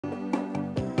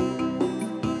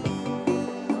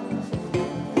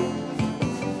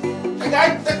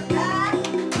Laza!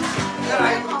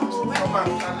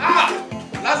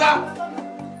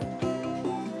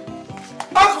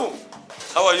 Uncle!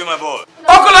 How are you, my boy?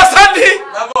 Uncle Asandi!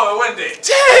 My boy, when day?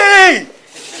 Jay!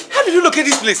 How did you locate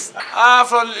this place?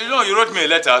 You wrote me a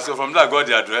letter, so from there I got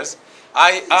the address.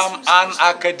 I am an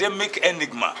academic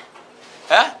enigma.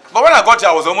 Eh? But when I got here,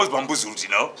 I was almost bamboozled, you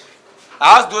know.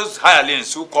 I asked those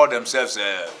hirelings who call themselves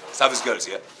service girls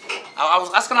here. I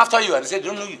was asking after you, and they said, they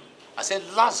don't know you. I said,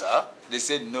 Lazarus? They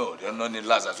said, no, they don't know any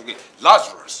Lazarus. Okay,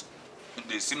 Lazarus.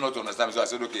 They seem not to understand me, so I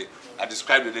said, okay. I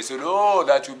described it. They said, oh,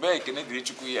 that you beg, can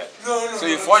here. No. So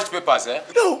you forged papers, eh?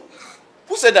 No.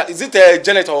 Who said that? Is it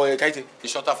Janet or Kaite? The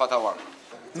shorter, fatter one.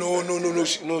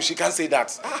 No, she can't say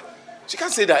that. She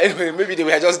can't say that. Anyway, maybe they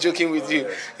were just joking with you.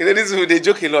 You know, they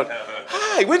joke a lot.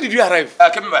 Hi, when did you arrive? I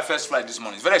came in by first flight this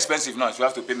morning. It's very expensive now, so you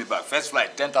have to pay me back. First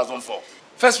flight, 10,004.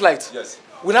 First flight? Yes.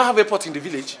 We now have a port in the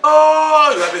village.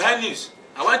 Oh, you are behind news.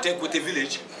 I went to Okey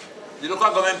village. The local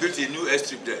government built a new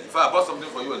airstrip there. In fact, I bought something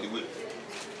for you on the way. You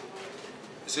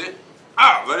see?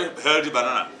 Very healthy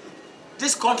banana.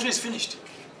 This country is finished.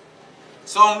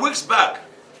 Some weeks back,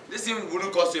 this thing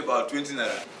wouldn't cost you about 20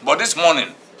 naira. But this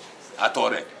morning, at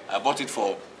Ore, I bought it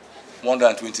for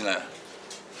 120 naira.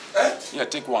 Eh? Yeah,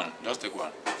 take one. Just take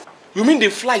one. You mean the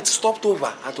flight stopped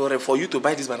over at Ore for you to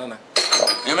buy this banana?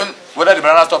 You mean whether the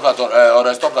banana stopped at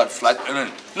or stopped at flight? I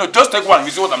mean, no, just take one. You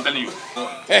see what I'm telling you.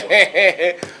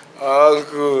 Oh,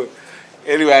 cool.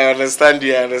 Anyway, I understand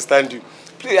you.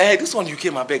 Please, this one you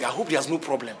came, I beg. I hope there's no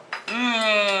problem.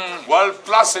 Well,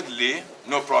 placidly,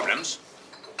 no problems.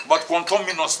 But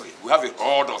contuminously, we have a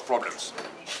horde of problems.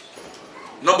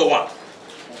 Number one,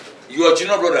 your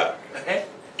junior brother,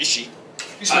 Ishi,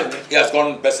 he has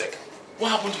gone berserk.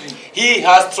 What happened to him? He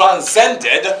has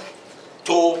transcended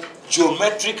to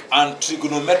geometric and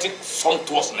trigonometric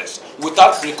sumptuousness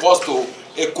without recourse to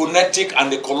econetic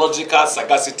and ecological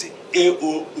sagacity.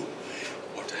 AOO.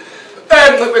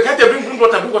 Bring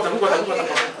water.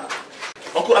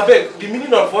 Uncle, I beg, the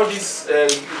meaning of all this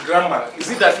grammar, is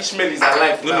it that Ishmael is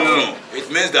alive now? No. It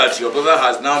means that your brother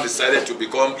has now decided to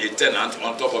become a tenant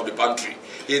on top of the pantry.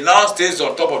 He now stays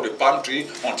on top of the pantry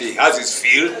until he has his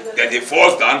fill, then he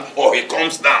falls down or he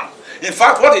comes down. In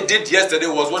fact, what he did yesterday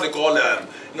was what they call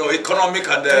economic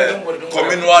and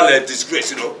communal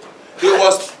disgrace, you know. He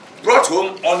was brought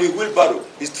home on a wheelbarrow.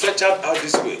 He stretched out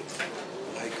this way.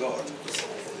 My God.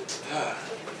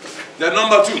 Then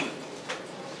number two.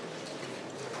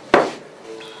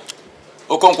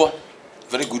 Okonkwo,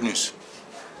 very good news.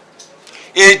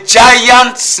 A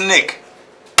giant snake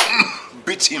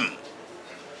beat him,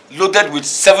 loaded with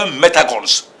 7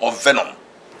 metagons of venom.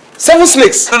 7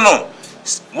 snakes? No.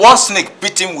 One snake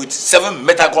beat him with 7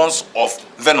 metagons of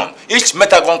venom. Each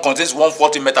metagon contains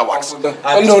 140 metawatts.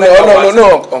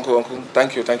 No, Uncle.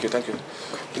 Thank you.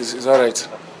 It's all right.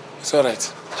 It's all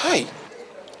right. Hi.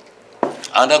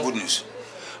 Another good news.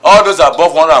 All those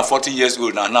above 140 years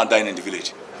old are now dying in the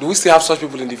village. Do we still have such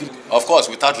people in the village? Of course,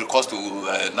 without recourse to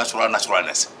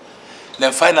naturalness.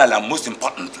 Then finally, and most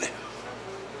importantly,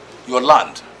 your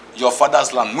land, your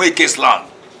father's land, Mueke's land,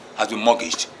 has been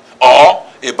mortgaged, or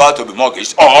about to be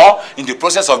mortgaged, or in the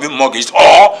process of being mortgaged,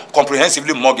 or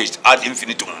comprehensively mortgaged ad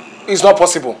infinitum. It's not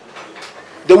possible.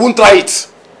 They won't try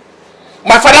it.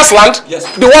 My father's land? Yes.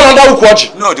 The one under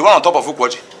Ukwaji? No, the one on top of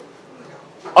Ukwaji.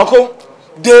 Uncle,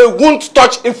 they won't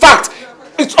touch. In fact,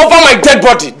 it's over my dead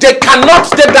body. They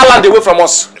cannot take that land away from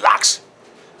us. Relax.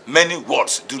 Many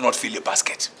words do not fill a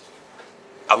basket.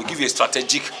 I will give you a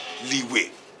strategic leeway.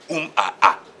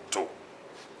 To. You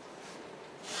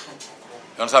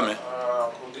understand me?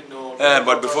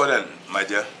 But before then, my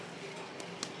dear,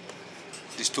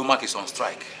 the stomach is on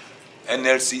strike.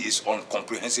 NLC is on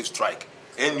comprehensive strike.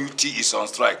 NUT is on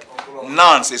strike.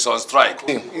 NANS is on strike.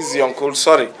 Easy, Uncle.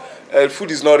 Sorry. Food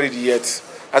is not ready yet.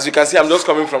 As you can see, I'm just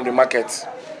coming from the market.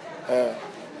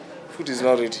 Food is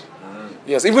not ready.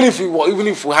 Yes, even if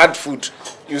we had food,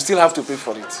 you still have to pay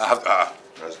for it.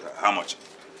 How much?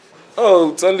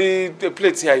 Oh, it's only the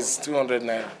plate here is 200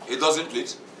 naira. A dozen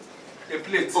plates? A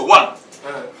plate. Oh, one.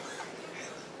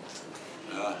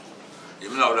 You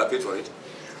mean I would have paid for it?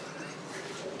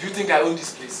 Do you think I own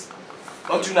this place?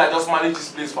 Don't you know I just manage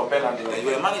this place for Ben and the...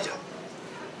 You're a manager.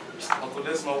 Uncle,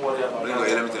 let's not worry about that.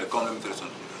 Let me tell you. Come, let me tell you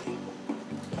something.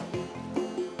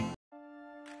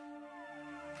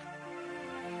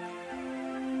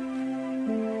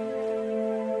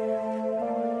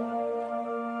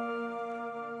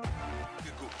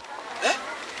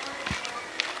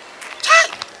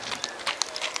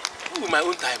 My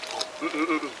own time.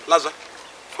 Lazarus,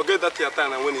 forget that your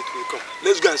time and when it will come.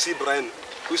 Let's go and see Brian,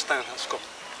 whose time has come.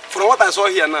 From what I saw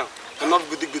here now, enough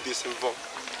goody is involved.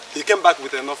 He came back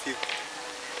with enough evil.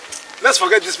 Let's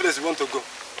forget this place we want to go.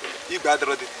 You got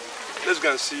ready. Let's go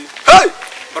and see. Hey!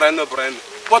 Brino.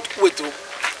 But wait,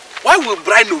 why will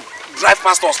Brino drive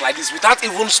past us like this without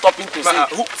even stopping to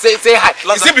say hi?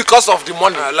 Is it because of the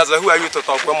money? Lazar, who are you to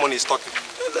talk when money is talking?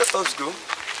 Let us go.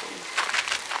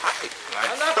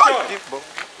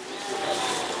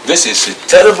 This is a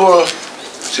terrible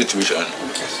situation.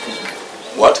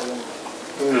 What?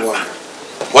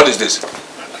 What is this?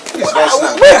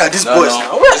 Where are these boys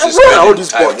now? Where are all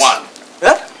these boys?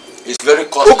 Yeah? It's very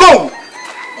costly. Okey!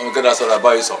 I'm going to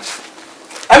buy you some.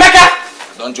 Emeka!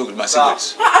 Don't joke with my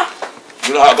cigarettes.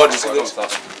 You know how I got the cigarettes?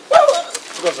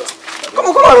 Come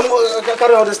on,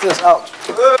 carry all these things out.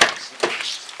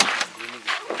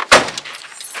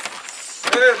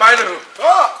 Hey, Brino.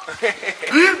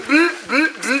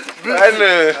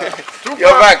 Brino.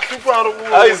 You're back.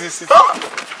 How is this city?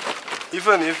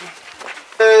 Even.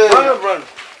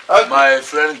 My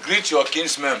friend, greet your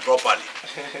kinsmen properly.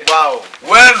 Wow.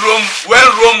 When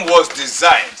Rome was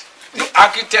designed, the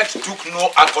architect took no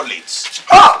accolades.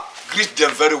 Greet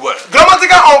them very well.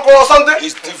 Grammatical uncle or something?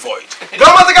 It's devoid.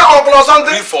 Grammatical uncle or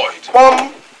something? Devoid.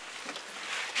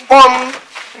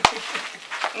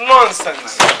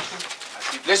 Nonsense.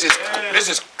 This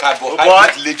is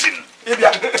carbohydrate laden.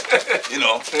 You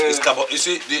know, it's you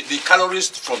see, the calories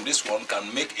from this one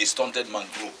can make a stunted man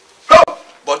grow.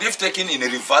 But if taken in a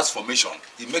reverse formation,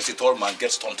 it makes a tall man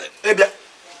get stunted.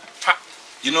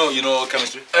 You know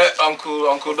chemistry?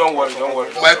 Uncle, don't worry.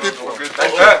 My people.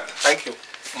 Thank you.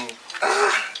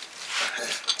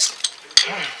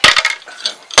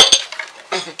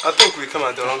 I think we come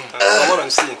at the wrong time. From what I'm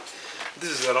seeing,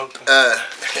 this is the wrong time.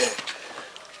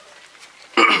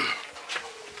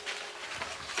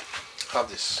 Have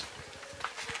this.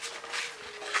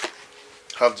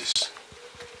 Have this.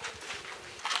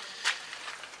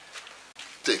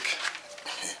 Take.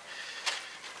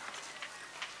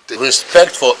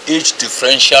 Respect for each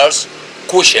differentials,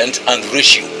 quotient, and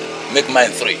ratio. Make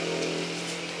mine 3.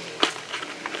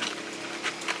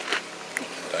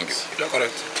 Thank you. You're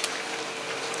correct.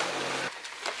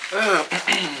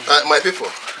 My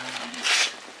people,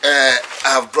 I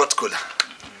have brought cola.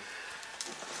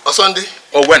 Sunday.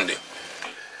 Oh, Wendy.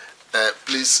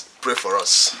 Please pray for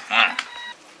us.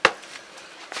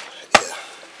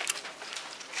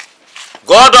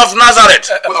 God of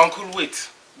Nazareth. Uncle, wait.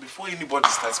 Before anybody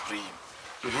starts praying,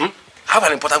 I have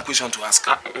an important question to ask.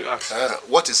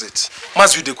 What is it?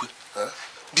 Mazudekwe,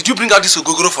 did you bring out this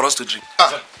ogogoro for us to drink?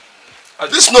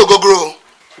 This no ogogoro.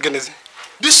 Genesi.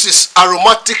 This is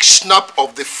aromatic schnapp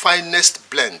of the finest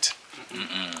blend.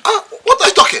 What are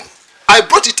you talking? I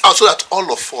brought it out so that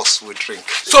all of us will drink.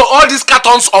 So all these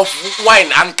cartons of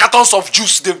wine and cartons of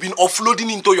juice, they've been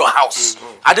offloading into your house.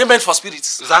 Are they meant for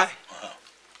spirits? Zai?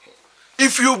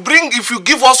 If you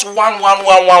give us one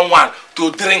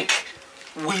to drink,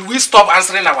 will we stop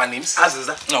answering our names?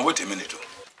 No, wait a minute.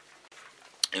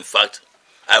 In fact,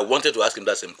 I wanted to ask him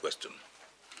that same question.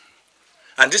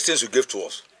 And these things you gave to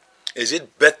us, is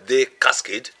it birthday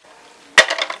cascade?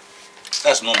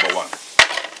 That's number 1.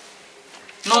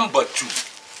 Number 2,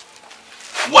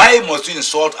 why must you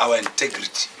insult our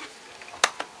integrity?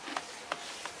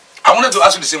 I wanted to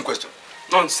ask you the same question.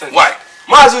 Nonsense. Why?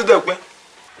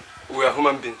 We are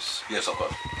human beings. Yes, of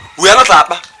course. We are not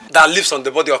akpa that lives on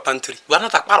the body of pantry. We are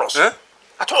not akparos.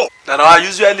 At all. That I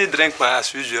usually drink my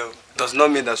as usual does not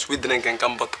mean that sweet drink and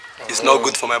can butter is not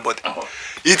good for my body.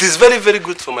 It is very, very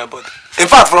good for my body. In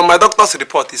fact, from my doctor's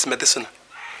report, it's medicinal.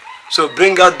 So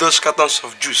bring out those cartons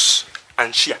of juice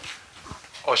and share.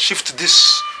 Or shift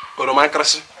this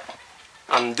oromacracy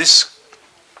and this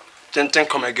gentleman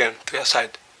come again to your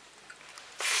side.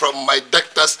 From my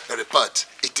doctor's report,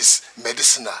 it is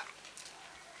medicinal.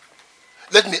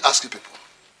 Let me ask you people,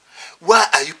 why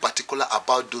are you particular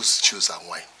about those juice and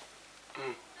wine?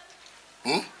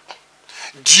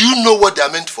 Do you know what they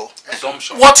are meant for?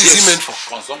 Consumption. What is it meant for?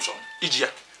 Consumption. Igia.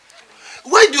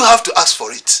 Why do you have to ask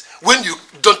for it when you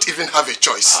don't even have a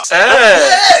choice?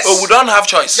 Yes. Oh, we don't have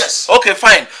choice. Yes. Okay,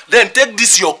 fine. Then take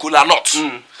this your kola nut,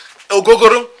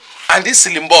 ogogoro, and this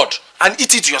ceiling board, and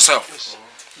eat it yourself. Yes.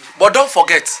 But don't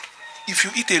forget, if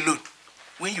you eat alone,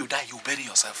 when you die, you bury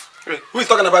yourself. Wait, who is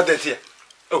talking about that here?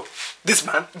 Oh, this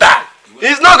man? Die.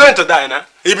 He's not going to die now.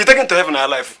 He'll be taken to heaven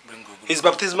alive. His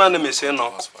baptismal name is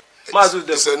enough.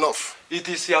 It's enough. It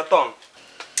is your turn.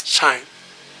 Shine.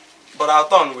 But our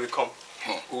turn will come.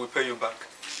 We will pay you back.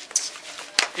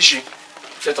 Ishi,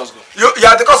 let us go. You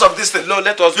are the cause of this thing. No,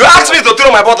 let us go. You asked me to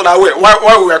throw my bottle away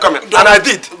while we were coming. And I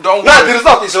did. Don't now worry. The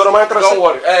result is your romantic. Don't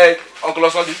worry. Hey, Uncle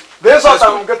Osandi. The result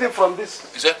I'm getting from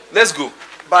this. Is it? Let's go.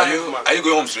 Are you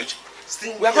going home straight?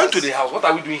 We are going to the house. What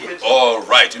are we doing here? All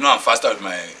right. You know I'm faster with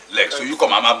my legs. So you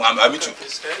come. I'll meet you.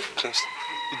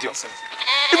 Idiot.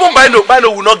 Even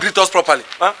Bino will not greet us properly.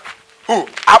 Huh? Who?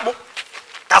 Apple?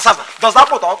 Cassava. Does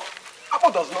Apple talk?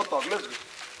 Apple does not talk. Let's go.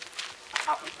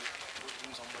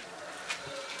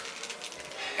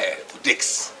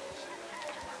 Dicks.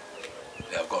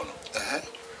 They have gone.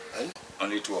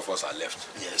 Only 2 of us are left.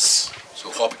 Yes.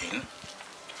 So hop in,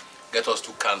 get us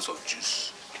 2 cans of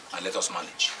juice, and let us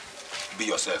manage. Be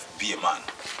yourself, be a man.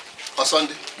 On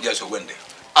Sunday? Yes, Wednesday.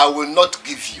 I will not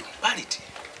give you. Vanity.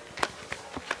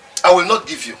 I will not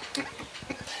give you.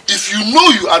 If you know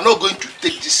you are not going to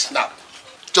take this snap,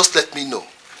 just let me know,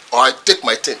 or I take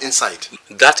my turn inside.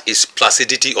 That is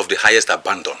placidity of the highest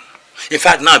abandon. In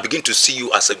fact, now I begin to see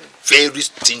you as a very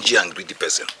stingy and greedy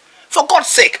person. For God's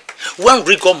sake, when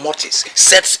rigor mortis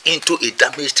sets into a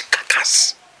damaged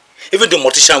carcass, even the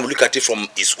mortician will look at it from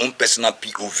his own personal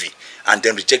POV and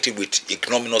then reject it with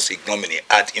ignominious ignominy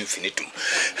ad infinitum.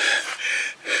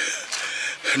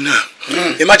 Now,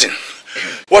 imagine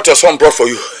what your son brought for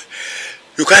you.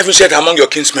 You can't even share it among your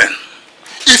kinsmen.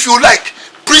 If you like,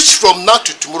 preach from now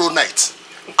to tomorrow night.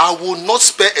 I will not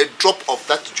spare a drop of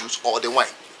that juice or the wine.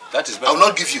 That is better. I will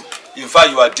not give you. In fact,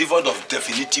 you are devoid of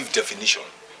definitive definition.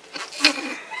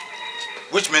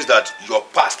 Which means that your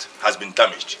past has been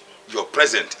damaged, your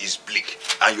present is bleak,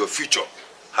 and your future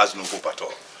has no hope at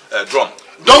all. Drum.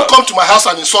 Don't come to my house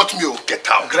and insult me. Get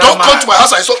out. Grandma. Don't come to my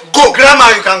house and insult. Go.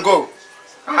 Grandma, you can go.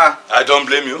 I don't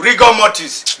blame you. Rigor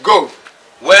mortis. Go.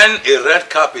 When a red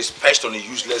cap is perched on a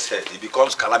useless head, it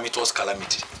becomes calamitous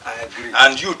calamity. I agree.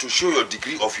 And you, to show your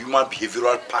degree of human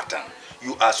behavioral pattern,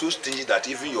 you are so stingy that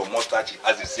even your mustache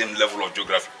has the same level of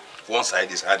geography. One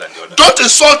side is higher than the other. Don't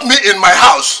insult me in my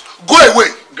house. Go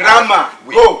away. Grandma,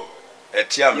 go.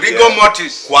 Rigor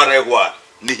mortis. Quaregua.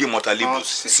 Nihi mortalibus.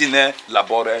 Sine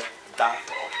labore da.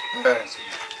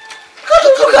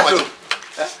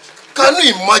 Can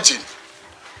you imagine?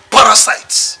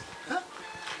 Parasites.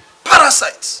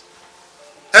 Parasites.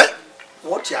 Eh?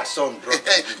 What your son brought?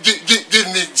 Give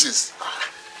me juice.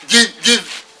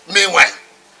 Give me wine.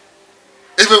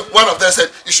 Even one of them said,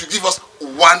 you should give us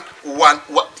one.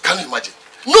 Can you imagine?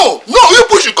 No, you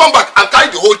people should come back and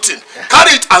carry the whole thing.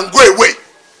 Carry it and go away.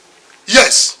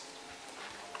 Yes.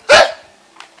 Eh?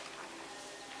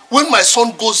 When my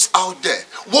son goes out there,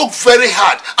 work very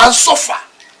hard and suffer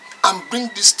and bring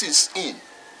these things in.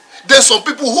 There's some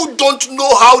people who don't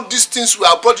know how these things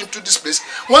were brought into this place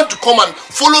want to come and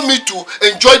follow me to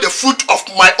enjoy the fruit of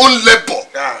my own labor.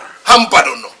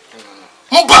 Hambadono.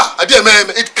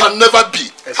 It can never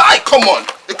be. Hi, come on.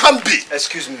 It can't be.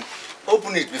 Excuse me.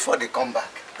 Open it before they come back.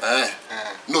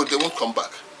 No, they won't come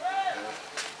back.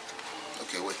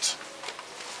 Okay, wait.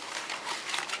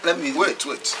 Let me... Wait.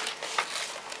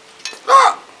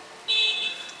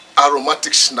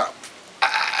 Aromatic snap.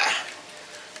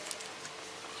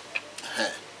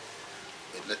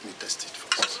 Wait, let me test it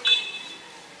first.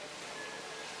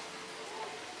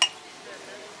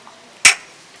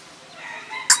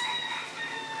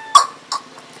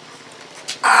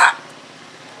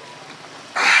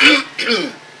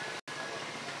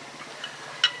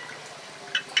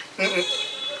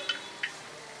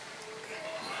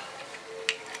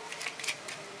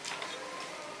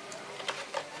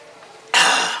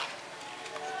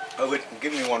 Oh, wait,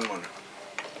 give me 1 more.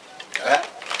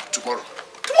 Tomorrow.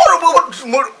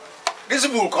 Tomorrow. This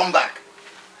will come back.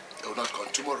 They will not come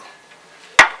tomorrow.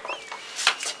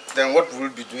 Then what will we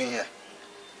be doing here?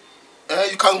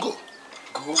 You can go.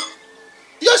 Go?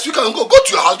 Yes, you can go. Go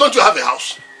to your house. Don't you have a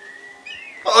house?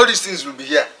 All these things will be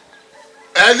here.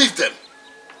 Leave them.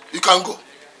 You can go.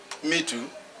 Me too.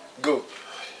 Go.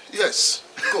 Yes,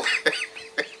 go.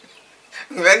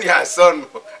 When your son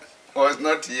was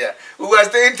not here, we were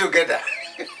staying together.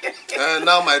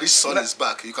 Now my rich son is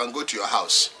back. You can go to your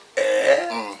house.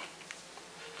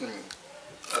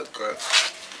 Okay.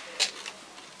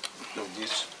 No,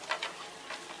 this.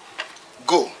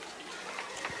 Go.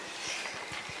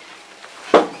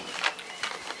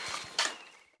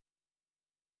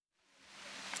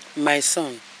 My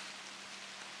son,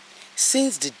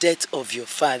 since the death of your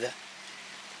father,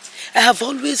 I have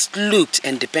always looked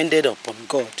and depended upon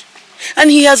God. And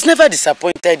he has never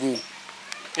disappointed me.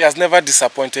 He has never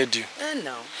disappointed you.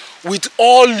 No. With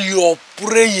all your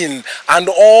praying and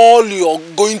all your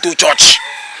going to church,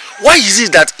 why is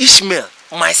it that Ishmael,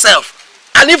 myself,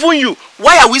 and even you,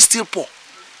 why are we still poor?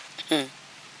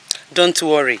 Don't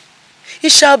worry.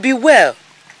 It shall be well.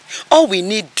 All we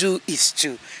need do is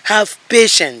to have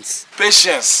patience.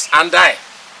 Patience and die.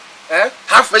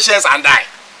 Have patience and die.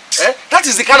 That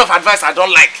is the kind of advice I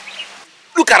don't like.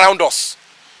 Look around us.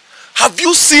 Have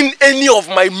you seen any of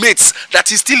my mates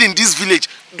that is still in this village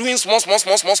doing small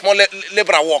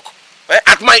labor work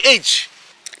at my age?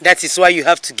 That is why you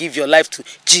have to give your life to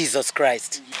Jesus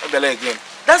Christ. Again.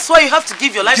 That's why you have to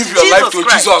give your life to Jesus Christ. Give your life to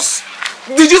Jesus.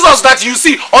 The Jesus that you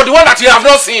see or the one that you have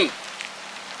not seen.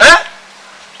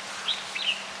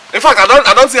 In fact,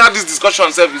 I don't see how this discussion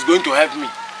itself is going to help me.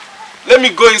 Let me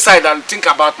go inside and think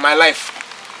about my life.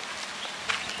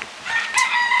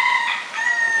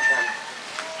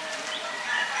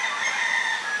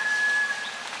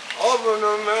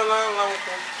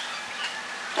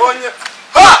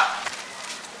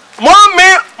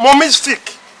 Mommy's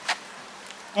sick.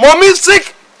 Mommy's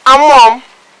sick and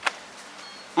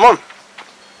Mom,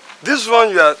 this one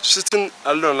you are sitting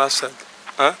alone outside.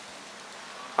 Huh?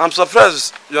 I'm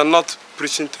surprised you're not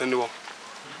preaching to anyone.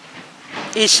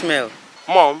 Ishmael.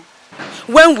 Mom.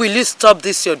 When will you stop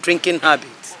this your drinking habit?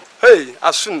 Hey,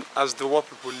 as soon as the world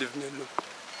people leave me alone.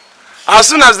 As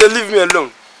soon as they leave me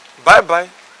alone, bye-bye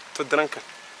to drinking.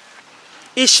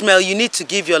 Ishmael, you need to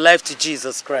give your life to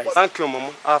Jesus Christ. Thank you,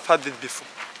 Mama. I've had it before.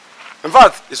 In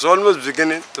fact, it's almost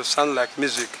beginning to sound like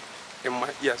music in my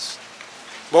ears.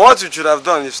 But what you should have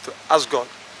done is to ask God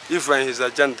if we're in His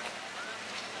agenda.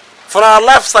 For our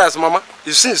lifestyles, Mama,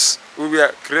 it seems we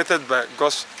were created by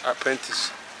God's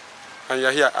apprentice. And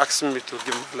you're here asking me to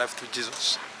give my life to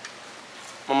Jesus.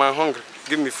 Mama, I'm hungry.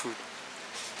 Give me food.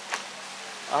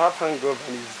 I have thank God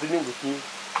and He's dealing with me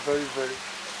very, very.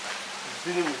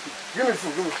 He's dealing with me. Give me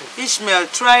food, give me food. Ishmael,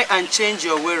 try and change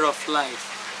your way of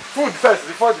life. Food first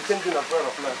before the changing of way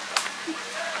of life.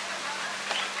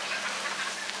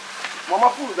 Mama,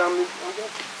 food, I'm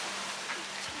just...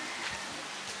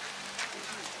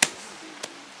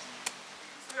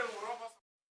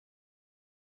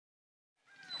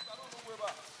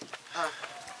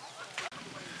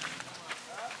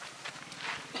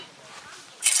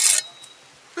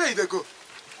 Where they go?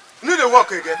 You need to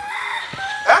walk again.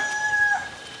 Huh?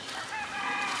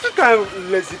 What kind of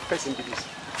lazy person be this?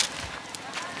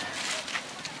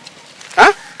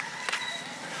 Huh?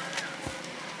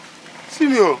 See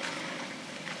me, oh.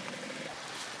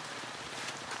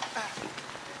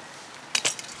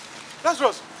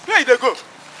 Lazarus, where they go?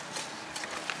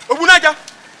 Obunaja.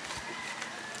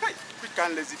 Hey, we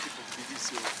can't lazy people be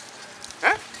this way.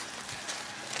 Huh?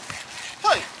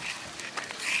 Hey.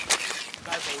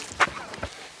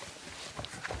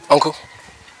 Uncle.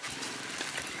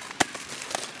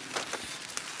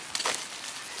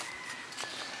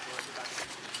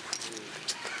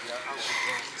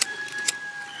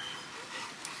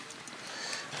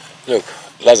 Look,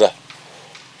 Lazar,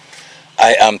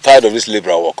 I am tired of this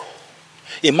liberal work.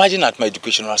 Imagine at my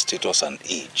educational status and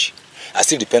age, I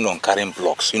still depend on carrying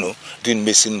blocks, doing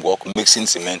mason work, mixing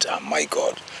cement, and my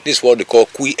God, this is what they call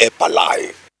qui est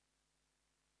palai.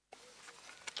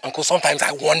 Uncle, sometimes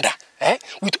I wonder,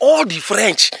 with all the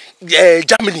French,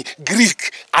 Germany,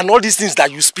 Greek, and all these things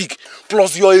that you speak,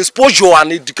 plus your exposure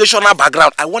and educational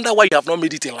background, I wonder why you have not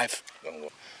made it in life.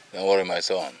 Don't worry, my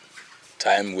son.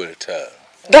 Time will tell.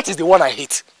 That is the one I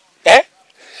hate.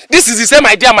 This is the same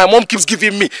idea my mom keeps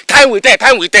giving me. Time will tell,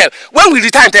 time will tell. When will the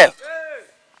time tell?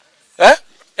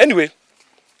 Anyway,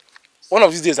 one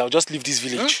of these days I'll just leave this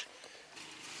village.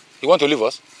 You want to leave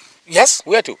us? Yes.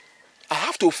 Where to? I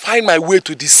have to find my way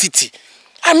to the city.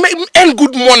 I earn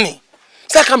good money.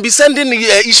 So I can be sending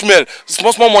Ishmael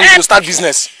small money to start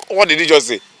business. What did he just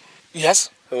say? Yes,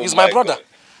 he's my brother.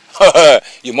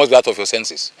 You must be out of your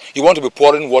senses. You want to be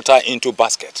pouring water into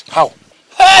basket. How?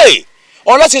 Hey!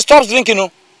 Unless he stops drinking,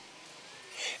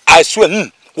 I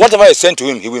swear, whatever I send to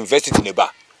him, he will invest it in a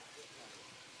bar.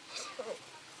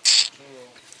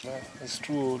 Yeah, it's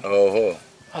true. Oh.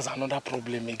 That's another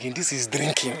problem again. This is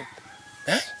drinking.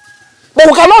 But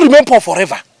we cannot remain poor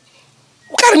forever.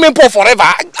 We can't remain poor forever.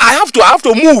 I have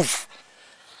to move.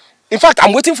 In fact,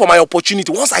 I'm waiting for my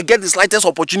opportunity. Once I get the slightest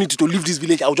opportunity to leave this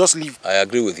village, I'll just leave. I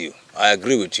agree with you.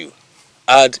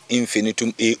 Ad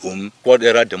infinitum eum, quod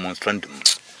era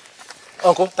demonstrandum.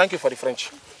 Uncle, thank you for the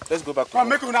French. Let's go back to Come,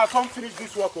 make una come finish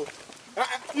this work.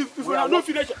 If we are not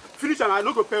finish and I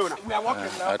no go pay una. We are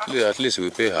working now. At least we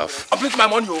pay half. Complete my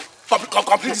money,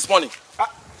 complete this money.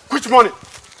 Which money?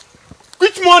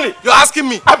 Which money? You're asking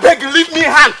me? I beg you, leave me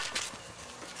hand.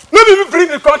 No be me bring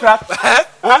the contract.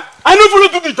 I no follow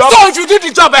do the job. So if you did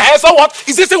the job, so what?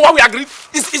 Is this what we agreed?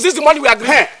 Is this the money we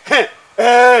agreed?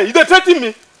 You dey threaten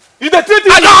me? You dey threaten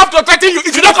me? I don't have to threaten you.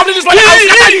 If you don't complete this money, I'll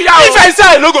scatter you out. If I say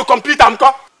I no go complete, I'm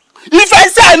come. If I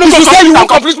say I no go complete, say you will will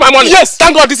complete my money. Yes.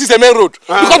 Thank God this is a main road.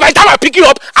 Because by the time I pick you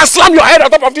up and slam your head on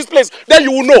top of this place, then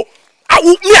you will know.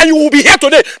 Me and you will be here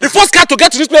today. The first car to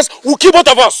get to this place will kill both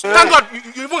of us. Thank God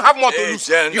you even have more to lose.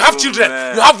 You have children.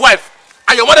 You have wife.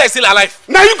 And your mother is still alive.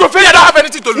 Now you go face. I don't have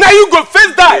anything to lose. Now you go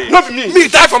face die. Not me.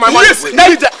 Me die for my money. Now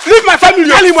you die. Leave my family.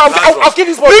 Tell him I'll kill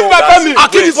this boy. Leave my family.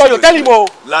 I'll kill this boy. Tell him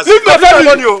Leave my family.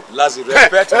 Lazzy,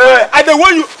 respect. I don't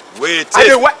want you. Wait.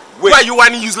 Why are you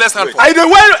whining useless hand for? I don't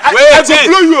want. I go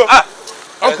blow you.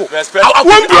 Uncle, respect.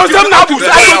 One blow them apples.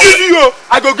 I go give you.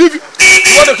 I go give you.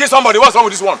 You want to kill somebody? What's wrong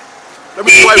with this one? Let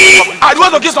me see why you come. I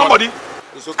want to kill somebody.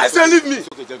 I say leave me. It's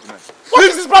okay, gentlemen. What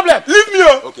is this problem? Leave me.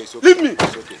 Okay, it's okay. Leave me.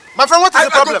 It's okay. My friend, what is the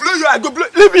problem? I go blow you. I go blow.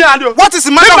 Leave me and you. What is the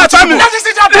matter with you? What is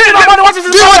it? Do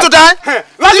you want to die?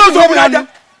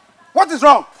 What is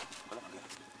wrong?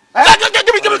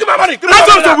 Give me my money. Give me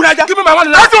my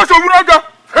money. I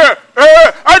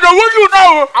don't want you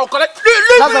now. I'll collect.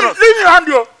 Leave me and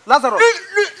you. Lazarus.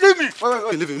 Leave me.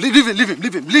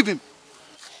 Leave him.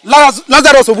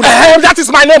 Lazarus. That is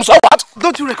my name. So what?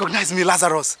 Don't you recognize me,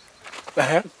 Lazarus?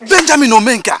 Benjamin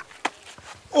Omenka.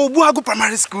 Obuagu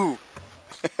Primary School.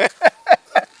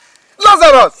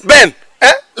 Lazarus. Ben.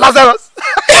 Lazarus.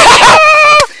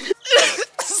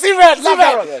 Steven.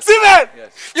 Steven.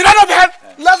 You don't know Ben?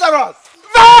 Lazarus.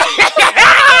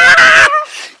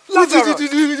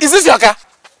 Is this your car?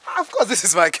 Of course, this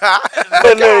is my car.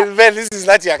 No, Ben, this is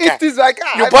not your car. It is my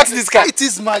car. You bought this car? It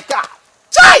is my car.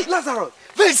 Chai! Lazarus.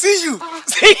 Ben, see you.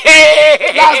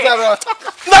 Lazarus.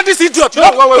 Not this idiot.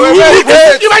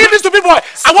 Wait. You might give this to me, boy.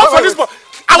 I work for this boy.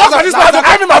 I don't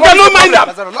mind that.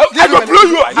 I go blow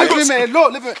you. Leave him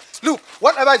alone. Look,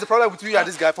 whatever is the problem with you and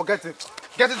this guy, forget it.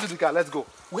 Get into the car. Let's go.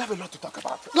 We have a lot to talk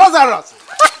about. Lazarus.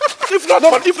 If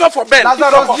not for Ben.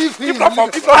 Lazarus, leave him. If not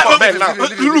for Ben now.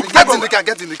 Look,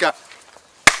 get in the car.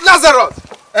 Lazarus.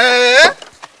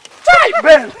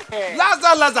 Ben.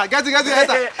 Lazarus. Get in.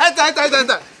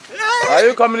 Enter. Are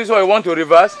you coming this way? You want to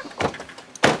reverse?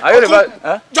 Are you reverse?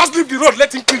 Huh? Just leave the road.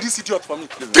 Let him kill this idiot for me.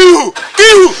 Kill.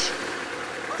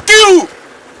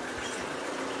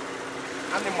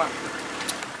 Animal.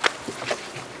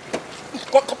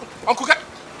 Come, Uncle.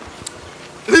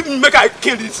 Leave me make I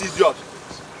kill this idiot.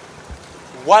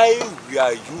 Why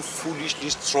are you foolishly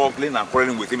struggling and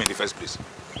quarreling with him in the first place?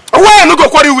 Why you no go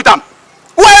quarrel with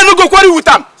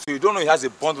him? So you don't know he has a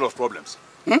bundle of problems.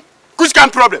 Which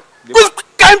kind problem?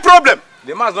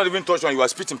 The man's not even touched on you. Are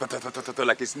spitting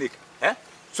like a snake. Eh?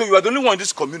 So you are the only one in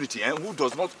this community who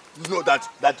does not know that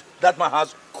man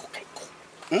has.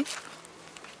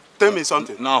 Tell me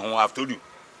something. Now I've told you.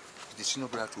 He's the senior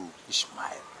brother to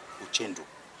Ishmael Ochendo.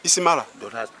 Isimala. The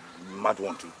other mad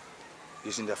one too.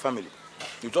 He's in their family.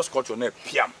 You just cut your neck,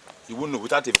 piam. You won't know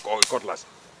without a cutlass.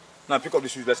 Now pick up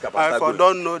this useless cap and start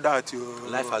don't know that you.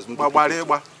 Life has moved. Come on,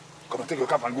 take your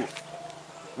cap and go.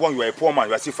 One, you are a poor man,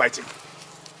 you are still fighting.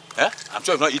 Eh? I'm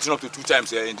sure you've not eaten up to 2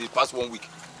 times in the past 1 week.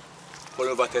 For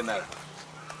over 10 naira.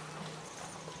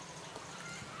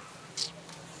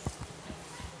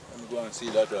 Let me go and see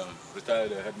that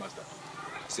retired headmaster.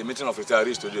 It's a meeting of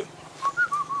retirees today.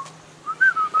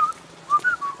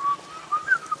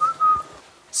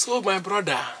 So, my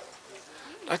brother,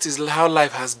 that is how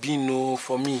life has been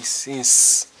for me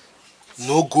since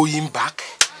no going back,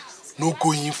 no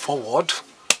going forward.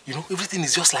 You know, everything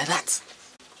is just like that.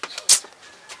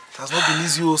 It has not been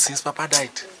easy since Papa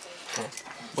died.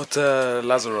 But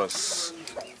Lazarus,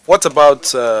 what about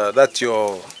that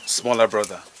your smaller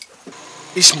brother?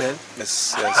 Ishmael?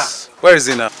 Yes. Where is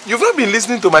he now? You've not been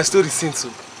listening to my story since.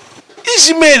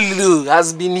 Ishmael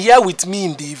has been here with me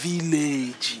in the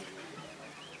village,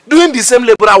 doing the same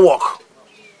labourer work.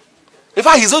 In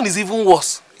fact, his own is even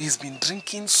worse. He's been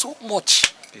drinking so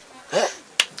much.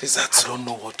 Is that so? I don't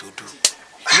know what to do.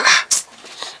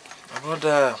 My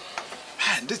brother,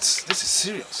 man, this is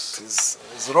serious.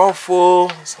 It's rough,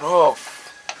 it's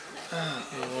rough.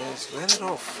 It's very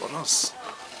rough for us.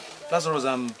 Lazarus,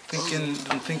 I'm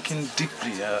thinking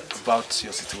deeply about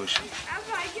your situation.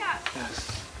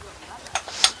 Yes.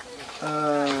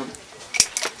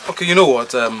 Okay, you know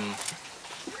what?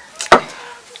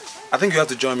 I think you have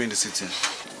to join me in the city.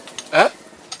 Eh?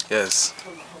 Yes.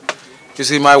 You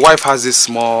see, my wife has this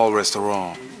small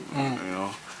restaurant, you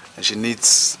know, and she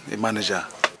needs a manager.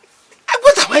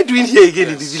 What am I doing here again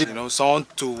in the village? You know, someone a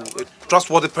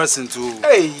trustworthy person to...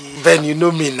 Hey, Ben, you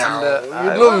know me now.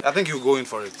 You know me. I think you'll go in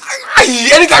for it.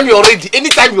 Anytime you're ready,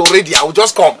 I will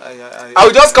just come. I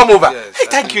will just come over. Yes, hey,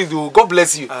 thank you, though. God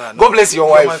bless you. No, God bless your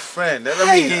wife. My friend.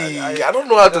 I don't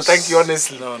know how to thank you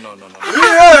honestly. No.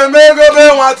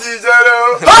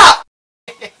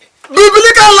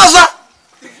 Biblical Lazar.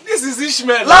 This is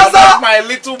Ishmael. Lazar, my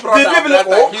little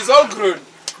brother. He's all grown.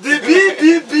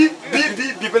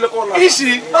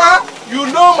 Ishi, you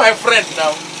know my friend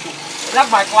now. That's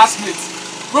my classmate.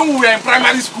 When we were in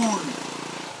primary school,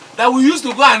 that we used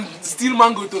to go and steal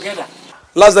mango together.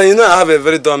 Lazar, you know I have a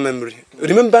very dumb memory.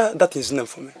 Remember that his name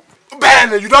for me.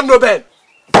 Ben, you don't know Ben.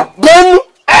 Ben?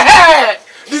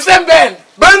 The same Ben.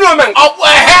 Ben woman.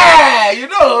 Oh, you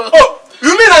know. Oh, you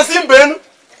mean I seen Ben?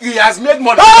 He has made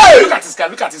money. Hey! Look at his car,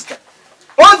 look at his car.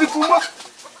 What's the Puma?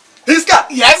 His car?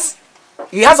 Yes.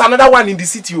 He has another one in the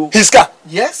city. Oh. His car?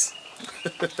 Yes.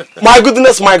 My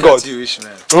goodness, my God. You,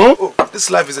 Ishmael. Oh, this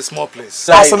life is a small place.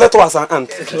 as little as an ant.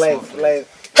 Life.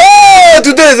 Hey,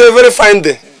 today is a very fine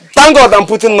day. Thank God I'm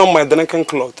putting on my drinking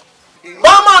cloth.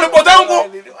 Barman, I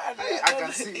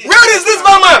can see. where is this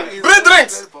barman? Bring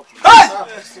drinks. Hey!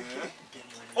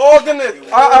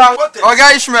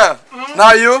 Okay, Ishmael.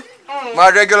 Now you, my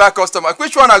regular customer.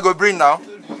 Which one I go bring now?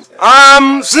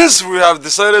 Since we have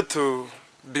decided to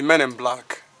be men in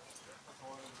black,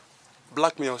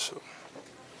 black me also.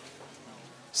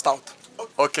 Stout.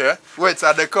 Okay. Wait,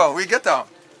 at the call. We get down.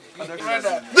 Hey,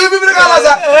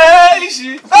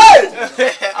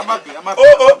 I'm happy.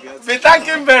 Be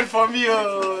thanking Ben for me.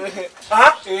 Oh.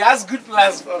 Huh? He has good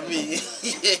plans for me.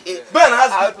 Ben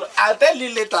has. I'll tell you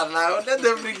later now. Let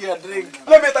them bring your drink.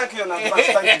 Let me thank you in advance.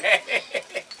 Thank you.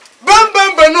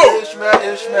 Ben, no. Ishmael.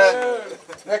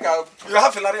 You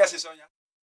have hilarious on you.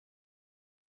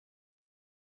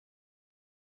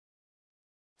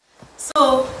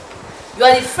 So, you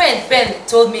are the friend Ben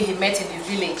told me he met in the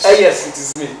village. Yes, it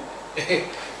is me.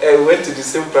 We went to the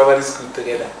same primary school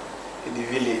together in the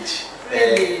village.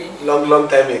 Really? Long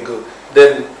time ago.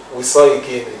 Then we saw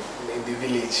again in the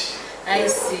village. I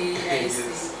see.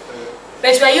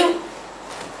 But were you?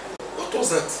 What was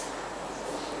that?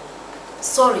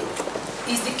 Sorry,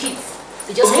 it's the kids.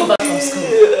 They just came back from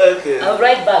school. Okay. I'll be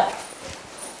right back.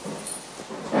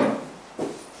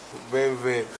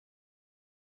 Ben.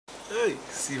 Hey,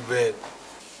 see Ben.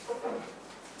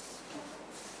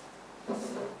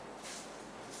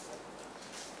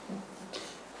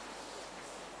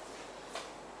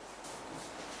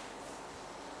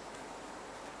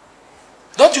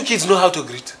 Don't you kids know how to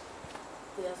greet?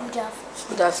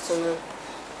 Good afternoon.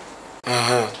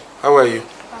 How are you?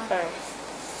 Fine.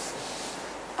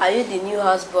 Are you the new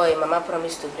houseboy Mama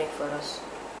promised to bring for us?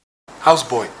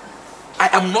 Houseboy? I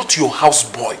am not your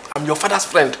houseboy. I'm your father's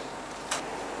friend.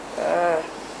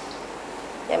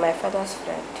 You're my father's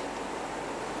friend.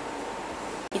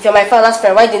 If you're my father's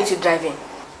friend, why didn't you drive in?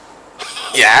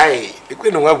 Yeah,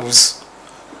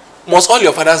 must all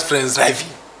your father's friends drive in?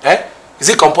 Eh? Is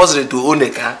it compulsory to own a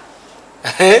car?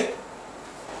 Eh?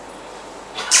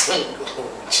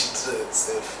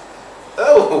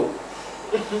 Oh.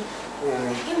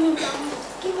 Give me that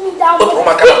note. Give me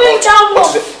that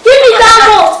note. Give me that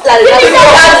note.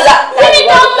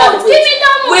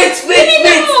 Wait. Give me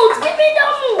that note.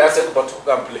 Let's take a bottle.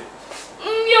 Go and play.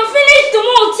 You're finished the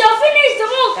month. You're finished the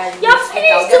month. You're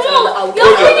finished the month.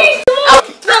 You're finished the month. You're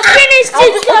finished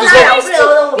it.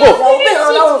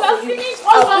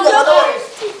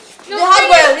 The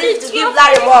houseboy needs to give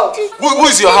Larry more. Who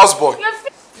is your houseboy?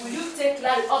 Will you take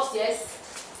Larry upstairs?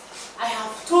 I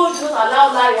have told you not to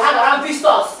allow Larry hang around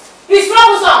visitors. He's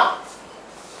troublesome.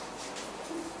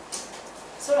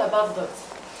 Sorry about that.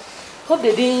 Hope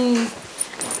they didn't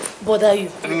bother you.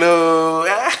 No,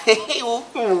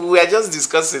 we are just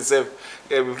discussing stuff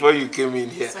before you came in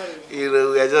here. Sorry. You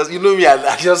know, we are just, you know me,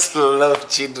 I just love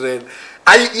children.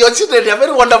 And your children, they are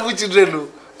very wonderful children.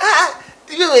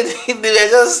 You know, they were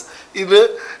just, you know,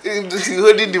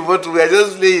 holding the bottle. We are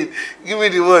just playing. Give me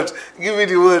the word. Give me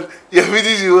the word. You're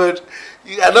finishing the word.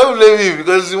 I don't blame you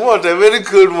because the month, a very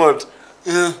cold month.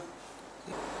 Yeah.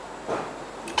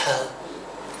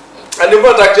 And the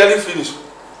month actually finished.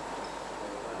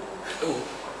 Oh.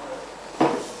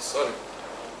 Sorry.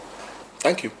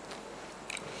 Thank you.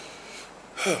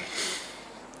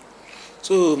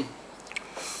 So,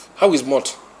 how is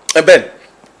Mott? Ben.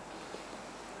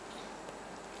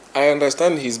 I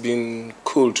understand he's been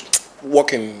cold,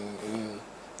 working in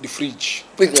the fridge.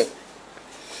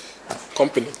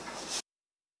 Company.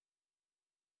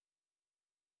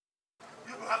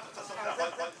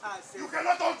 You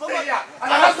cannot stay here.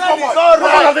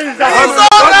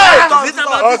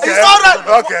 It's all right.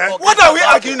 Okay. What are we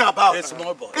arguing about? It's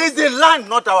the land,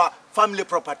 not our family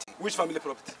property. Which family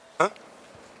property? Huh?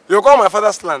 You call my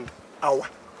father's land our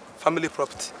family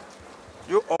property.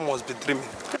 You almost be dreaming.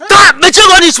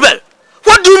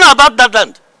 What do you know about that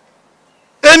land?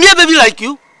 A mere baby like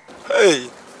you? Hey,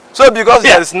 so because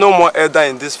there is no more elder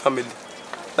in this family,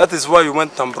 that is why you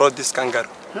went and brought this kangaroo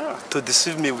to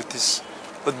deceive me with this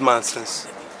old man sense.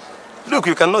 Look,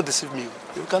 you cannot deceive me.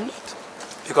 You cannot.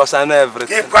 Because I know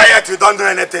everything. Keep quiet, you don't know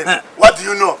anything. What do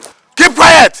you know? Keep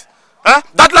quiet! Huh?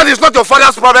 That land is not your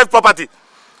father's private property.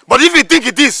 But if you think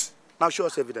it is, now show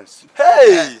us evidence.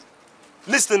 Hey!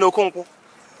 Listen, Okonkwo.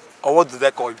 Or what do they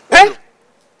call you? Hey!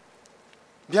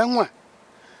 Bianwa.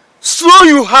 So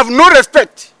you have no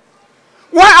respect.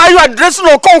 Why are you addressing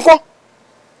Okonkwo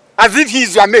as if he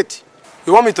is your mate?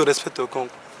 You want me to respect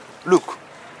Okonkwo? Look,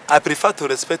 I prefer to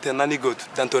respect a nanny goat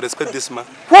than to respect this man.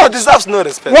 What? Deserves no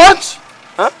respect. What?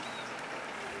 Huh?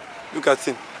 Look at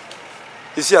him.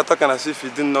 You see, you're talking as if you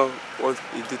didn't know what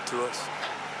he did to us.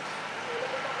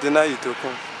 Deny it,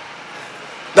 Okonkwo.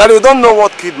 That you don't know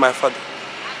what killed my father.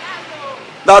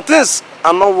 That things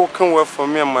are not working well for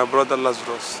me and my brother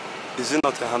Lazarus. Is it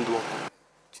not a handwork?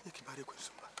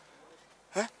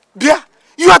 Eh? Bia,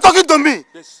 you are talking to me?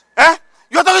 Yes. Eh?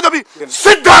 You are talking to me? Yes.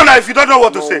 Sit down now if you don't know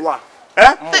what to say.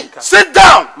 Eh? Sit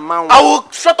down! I will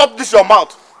shut up this your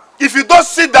mouth. If you don't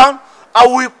sit down, I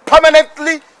will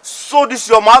permanently sew this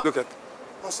your mouth. Look at it.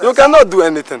 You cannot do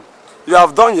anything. You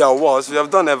have done your worst, you have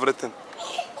done everything.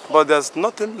 But there's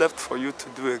nothing left for you to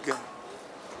do again.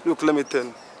 Look, let me tell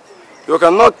you. You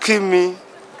cannot kill me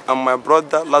and my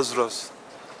brother Lazarus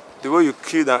the way you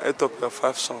killed and ate up your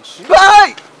 5 sons.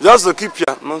 Hey! Just to keep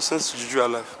your nonsense juju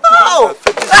alive. No!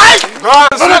 Hey! No,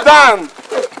 sit down!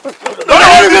 No,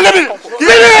 you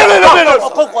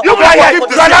allow him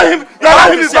to sit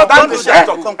down.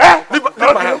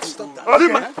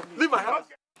 Leave my house.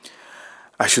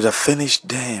 I should have finished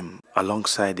them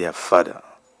alongside their father,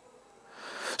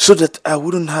 so that I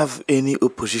wouldn't have any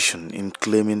opposition in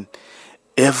claiming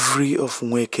every of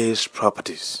Nweke's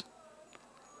properties.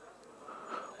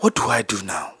 What do I do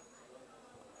now?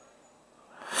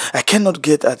 I cannot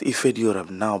get at Ife Diorab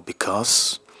now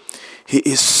because he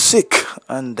is sick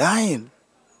and dying.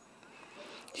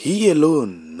 He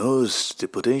alone knows the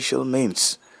potential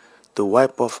means to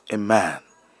wipe off a man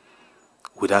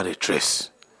without a trace.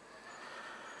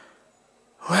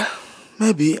 Well,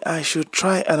 maybe I should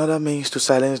try another means to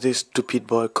silence this stupid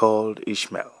boy called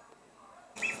Ishmael.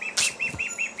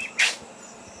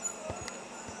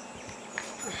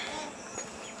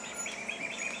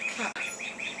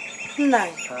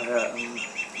 Nai,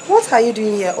 what are you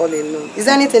doing here all alone? Is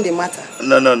there anything the matter?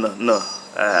 No.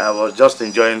 I was just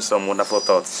enjoying some wonderful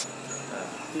thoughts.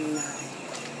 Nai,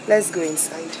 let's go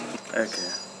inside. Okay.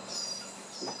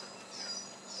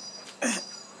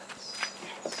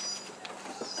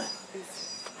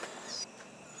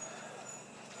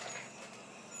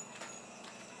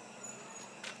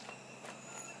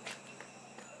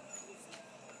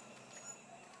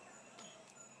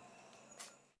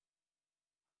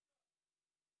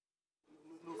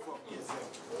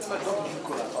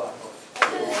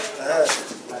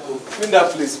 Clean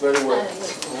that place very well.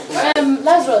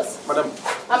 Lazarus. Madam.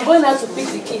 I'm going out to pick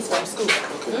the kids from school.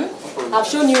 Okay. I've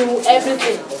shown you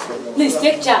everything. Please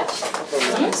take charge.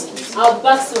 I'll be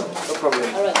back soon. No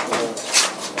problem. All right.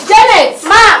 Janet!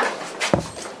 Ma!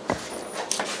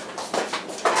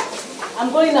 I'm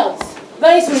going out.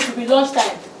 Very soon it will be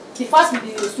lunchtime. The fast will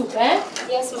be the soup, eh?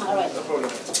 Yes, ma. All right. No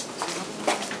problem.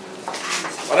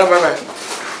 Madam, bye-bye.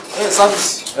 Hey,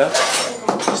 service.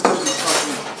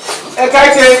 Hey,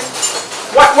 Kaite.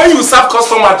 When you serve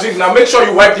customer drink, now make sure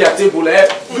you wipe their table, eh?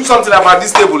 Do something about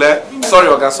this table, eh? Sorry,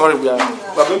 Oga, sorry, we are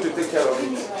going to take care of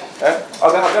it. Eh?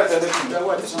 Oga, I'm going to tell you.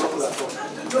 This is not good.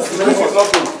 See,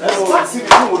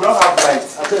 the people don't have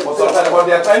lights. But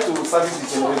they are trying to service the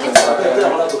generation.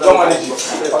 Don't manage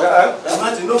it. Oga,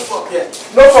 no fork here.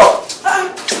 No fork.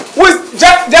 Who is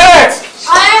Janet?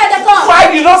 Why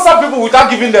do you not serve people without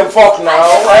giving them fork now?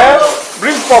 Eh?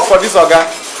 Bring fork for this, Oga.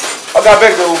 Oga,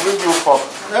 beg, they will bring you fork.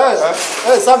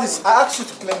 Hey, service, I asked you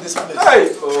to clean this place.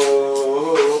 Hey!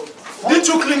 Oh. Didn't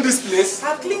you clean this place?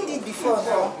 I've cleaned it before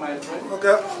now.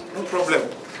 Okay, no problem.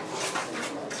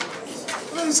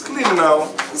 Well, it's clean now.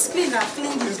 It's clean, I've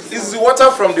cleaned it. It's the water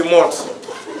from the malt.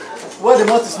 Well, the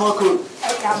malt is not cool.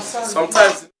 Okay, I'm sorry.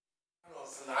 Sometimes.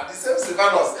 The same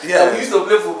Silvanos. Yeah. We used to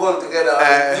play football together.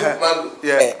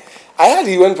 Yeah. I heard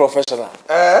he went professional.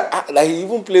 Like he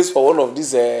even plays for one of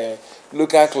these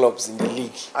local clubs in the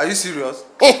league. Are you serious?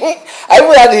 I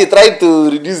even heard he tried to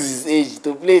reduce his age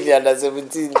to play the under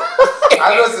 17.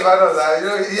 I know Silvanos.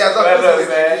 He has not been a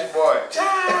British boy.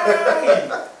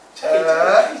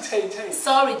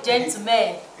 Sorry,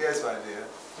 gentlemen. Yes, my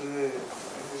dear.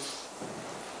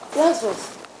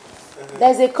 Lazarus,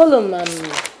 there's a column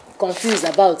I'm confused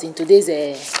about in today's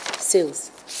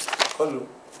sales. Column?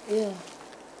 Yeah.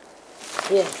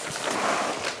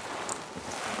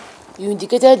 You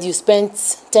indicated you spent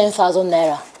 10,000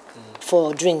 naira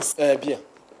for drinks. Beer.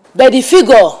 But the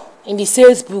figure in the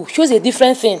sales book shows a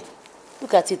different thing.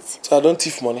 Look at it. So I don't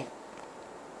thief money?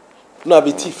 No, I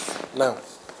be thief now.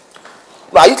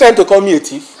 No, are you trying to call me a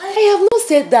thief? I have not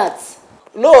said that.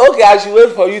 No, okay, I should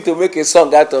wait for you to make a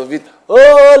song out of it.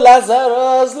 Oh,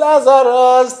 Lazarus,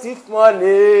 Lazarus, thief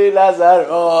money,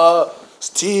 Lazarus.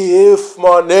 Stiff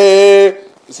money.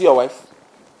 You see your wife?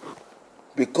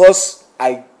 Because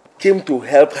I came to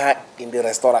help her in the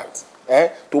restaurant.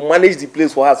 To manage the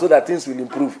place for her so that things will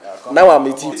improve. Now I'm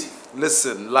a thief.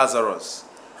 Listen, Lazarus.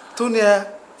 Tonya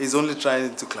is only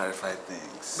trying to clarify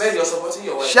things. Man, you're supporting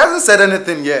your wife. She hasn't said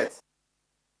anything yet.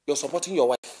 You're supporting your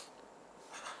wife.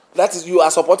 That is, you are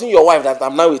supporting your wife that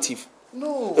I'm now a thief.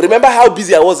 No. Remember how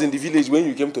busy I was in the village when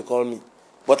you came to call me?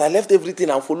 But I left everything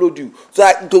and followed you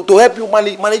to help you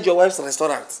manage your wife's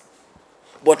restaurant.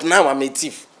 But now I'm a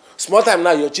thief. Small time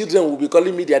now, your children will be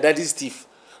calling me their daddy's thief.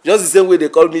 Just the same way they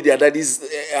call me their daddy's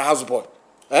houseboy.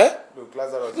 Look,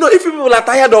 Lazarus. No, if people are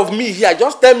tired of me here,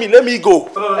 just tell me, let me go.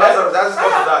 No, Lazarus, that doesn't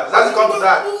come to that. It doesn't come to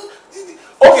that.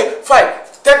 Okay, fine.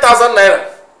 10,000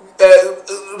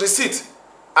 naira. Receipt.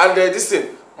 And this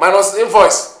thing. Minus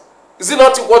invoice. Is it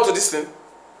not equal to this thing?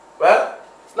 Well,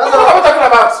 Lazarus, what are we talking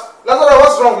about? Lazarus,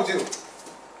 what's wrong with you?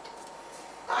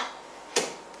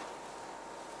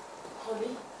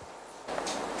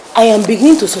 I am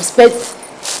beginning to suspect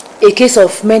a case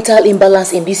of mental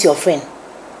imbalance in this your friend.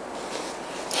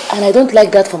 And I don't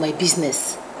like that for my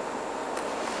business.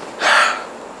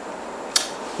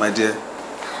 My dear,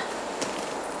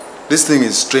 this thing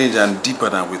is strange and deeper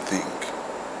than we think.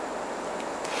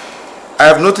 I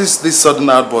have noticed this sudden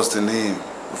outburst in him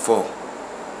before.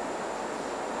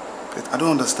 But I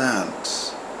don't understand.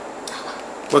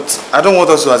 But I don't want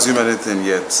us to assume anything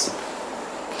yet.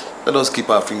 Let us keep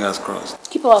our fingers crossed.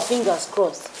 Keep our fingers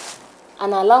crossed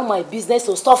and allow my business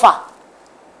to suffer.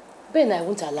 Ben, I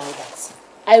won't allow that.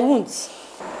 I won't.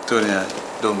 Tonya,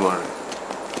 don't worry.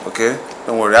 Okay?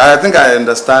 Don't worry. I think I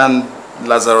understand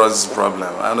Lazarus' problem.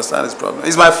 I understand his problem.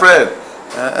 He's my friend.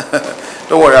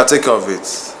 Don't worry, I'll take care of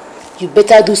it. You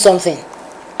better do something.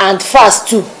 And fast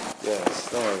too. Yes,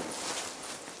 don't worry.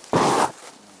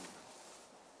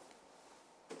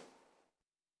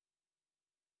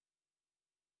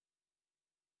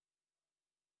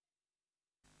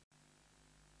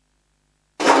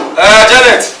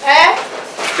 Janet.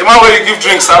 The man where you give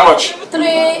drinks, how much?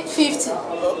 350.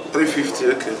 350,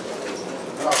 okay.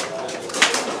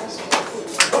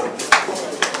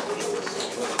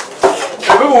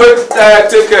 The people will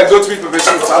take goat meat pepper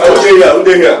soup. Who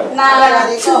they here? Nah,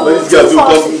 when this guy do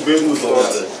come, bring me some.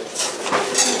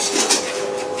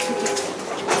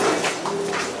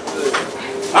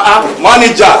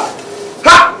 Manager.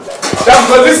 Ha! That's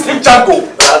because this thing Django.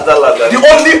 The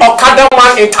only Okada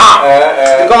man in town.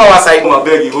 You come our side. I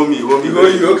beg you, homie.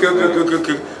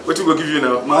 Okay. What you go give you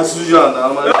now? My usual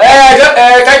now.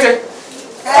 Kaite.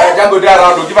 Django there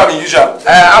around. Give him usual.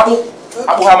 Apple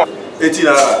hammer. 18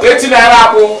 naira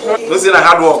apple. No say na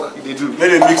hard work. They do. Let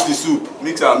them mix the soup.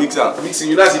 Mix am. Mixing.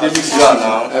 You know see they mix it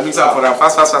now. Mix am for them.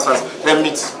 Fast. Then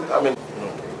mix. I mean.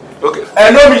 Okay.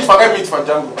 No meat. Forget meat for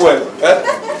Django. Well.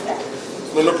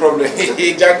 No problem.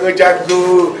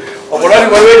 Django. But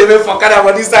only one way they make for Canada,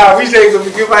 but this time I wish they could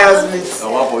give my ass meat. I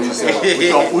want for you, sir.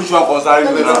 Which one concern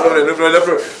you? No problem. I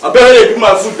better they do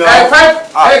my food now.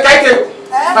 Hey, Kaite.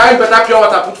 Find better pure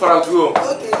water put for them too.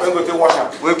 Okay. When go take wash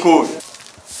am. We cold.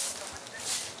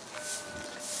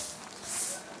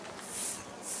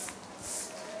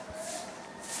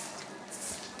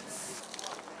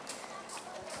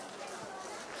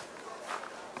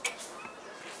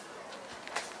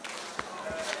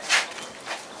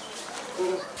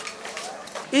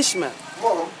 Ishmael,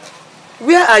 Mom.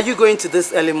 Where are you going to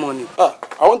this early morning? I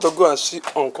want to go and see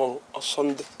Uncle on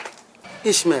Sunday.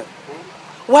 Ishmael,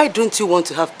 why don't you want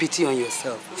to have pity on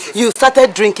yourself? You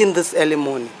started drinking this early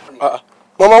morning. Mama,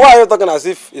 why are you talking as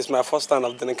if it's my first time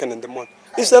of drinking in the morning?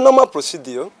 It's a normal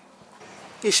procedure.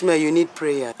 Ishmael, you need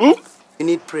prayer. You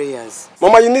need prayers.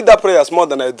 Mama, you need that prayers more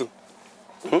than I do.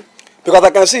 Because I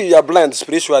can see you are blind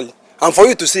spiritually. And for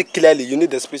you to see clearly, you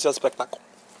need a spiritual spectacle.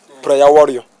 Prayer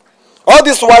warrior. All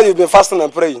this while you've been fasting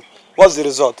and praying, what's the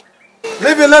result?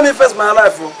 Leave me, let me face my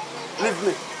life. Leave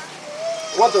me.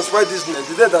 I want to spread this net.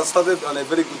 The day that started on a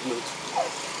very good note.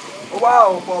 Oh,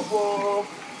 wow, Papa.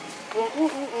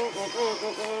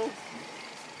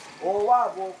 Oh, wow,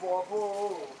 Papa.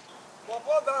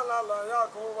 Papa, Dana,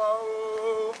 Yakova.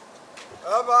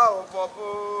 Eva, Papa.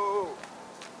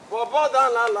 Papa,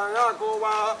 Dana,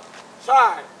 Yakova.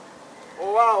 Shine.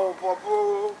 Oh, wow,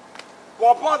 Papa.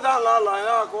 Papa dana la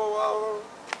ya ko wa o.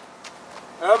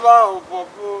 Eba o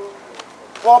popo.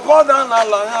 Papa dana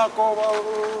la ya ko wa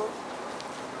o.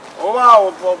 O wa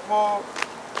o popo.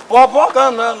 Papa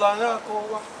dana la ya ko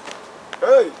wa.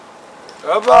 Hey.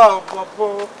 Eba o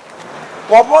popo.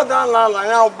 Papa dana la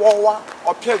ya bo wa.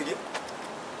 O peri.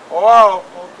 O wa o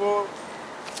popo.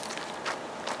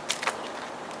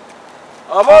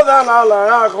 Papa dana la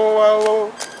ya ko wa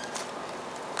o.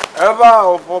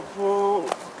 Eba popo.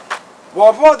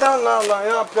 Popo down na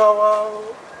ya piawa.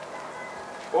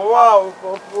 Wow,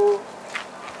 popo.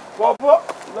 Popo.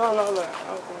 No.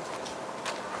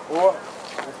 What?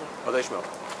 Brother Ishmael.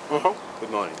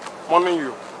 Good morning. Morning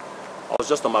you. I was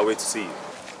just on my way to see you.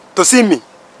 To see me?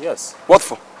 Yes. What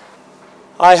for?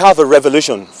 I have a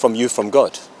revelation from you from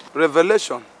God.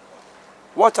 Revelation?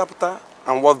 What chapter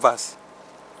and what verse?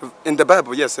 In the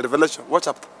Bible, yes, Revelation. What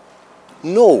chapter?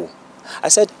 No. I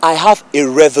said I have a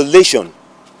revelation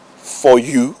for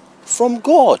you from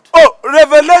God. Oh,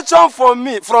 revelation for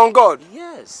me from God?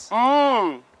 Yes.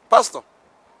 Pastor,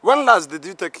 when last did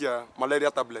you take your malaria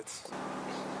tablets?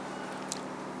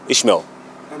 Ishmael,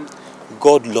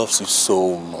 God loves you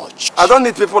so much. I don't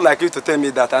need people like you to tell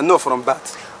me that. I know from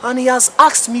birth. And he has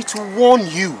asked me to warn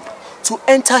you to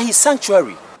enter his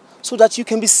sanctuary so that you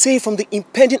can be saved from the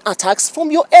impending attacks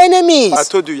from your enemies. I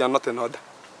told you you are not in order.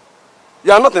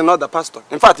 You are not in order, Pastor.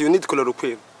 In fact, you need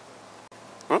chloroquine.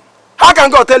 How can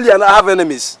God tell you I have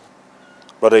enemies?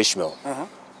 Brother Ishmael,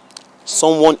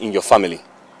 someone in your family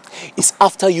is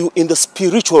after you in the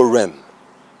spiritual realm.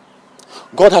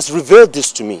 God has revealed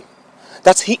this to me,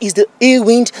 that he is the ill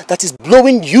wind that is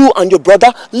blowing you and your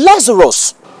brother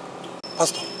Lazarus.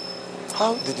 Pastor,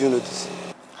 how did you know this?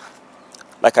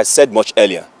 Like I said much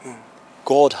earlier,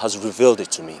 God has revealed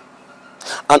it to me.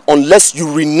 And unless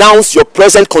you renounce your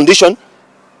present condition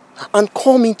and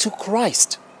come into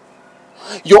Christ,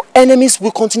 your enemies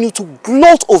will continue to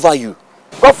gloat over you.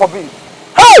 God forbid.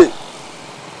 Hey!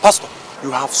 Pastor,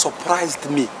 you have surprised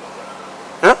me.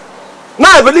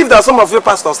 Now I believe that some of you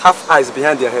pastors have eyes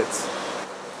behind their heads.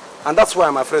 And that's why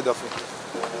I'm afraid of you.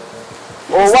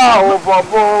 Oh wow,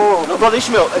 Bobo. No, Brother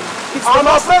Ishmael. I'm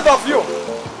afraid of you.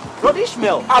 Brother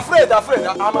Ishmael. Afraid.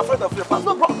 I'm afraid of you, Pastor.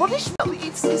 No, Brother Ishmael,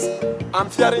 it's... I'm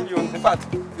fearing you. In fact,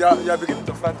 you are beginning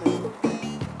to frighten me.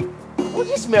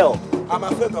 Brother Ishmael. I'm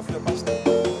afraid of you, Pastor.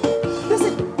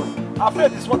 Listen,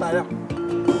 afraid is what I am.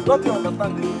 Don't you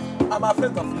understand this? I'm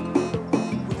afraid of you.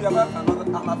 With your wife,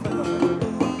 I'm afraid of you.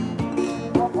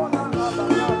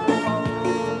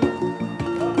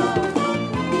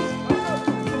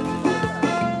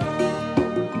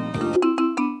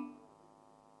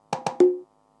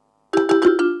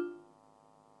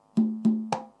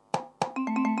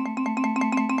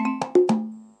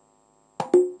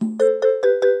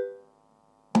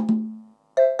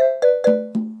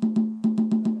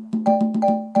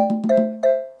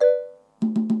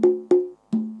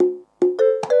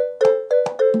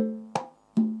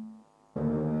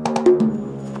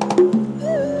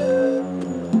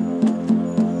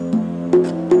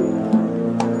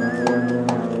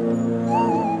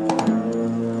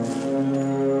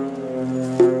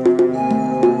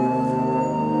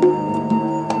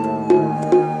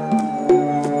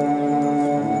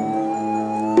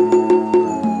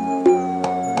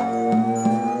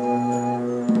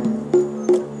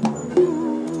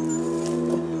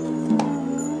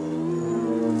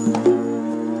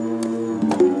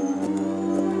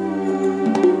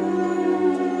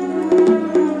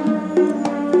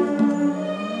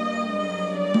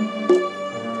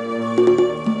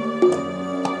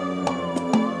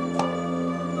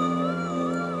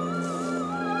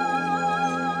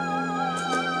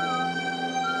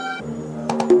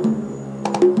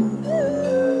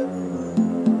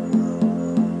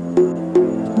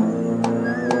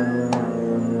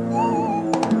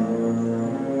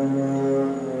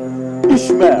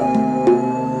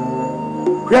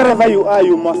 Wherever you are,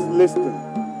 you must listen.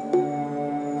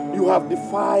 You have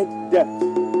defied death.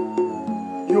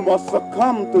 You must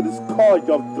succumb to the scourge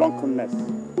of drunkenness.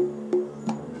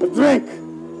 Drink!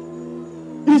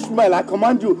 Ishmael, I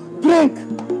command you, drink!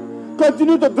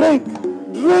 Continue to drink!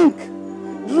 Drink!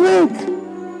 Drink!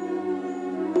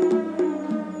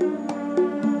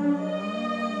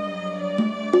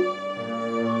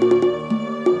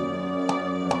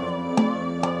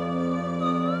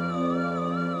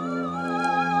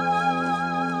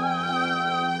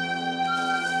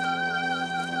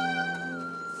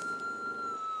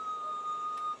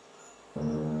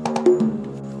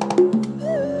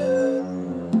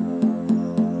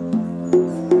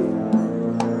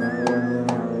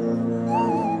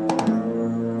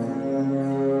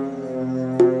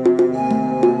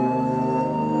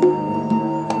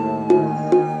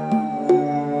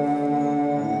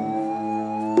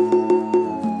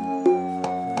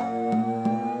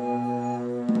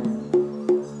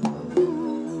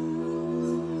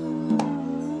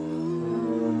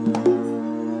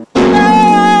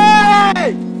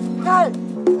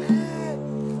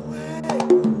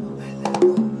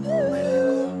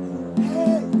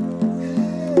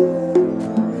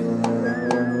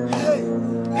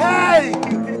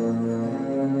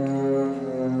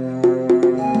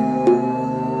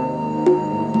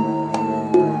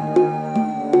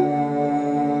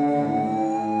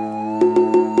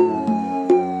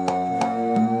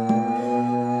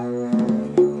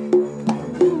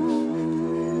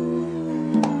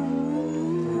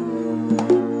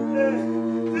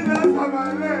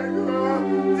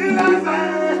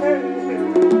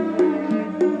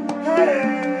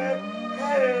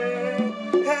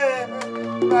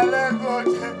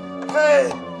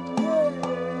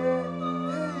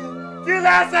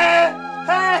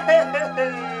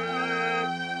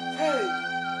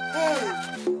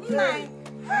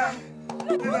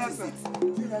 Jesus!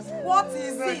 What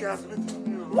is it?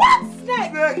 What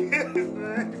snake?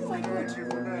 Oh my God.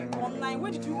 Online,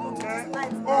 where did you go to this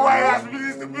night? Oh, why ask me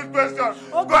this stupid question?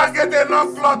 Go and get a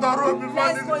long cloth or rope before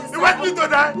this. You want me to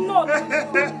die? No.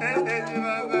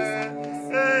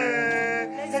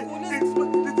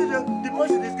 The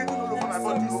poison is getting all over my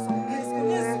body.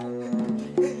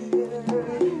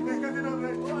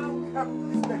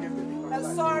 I'm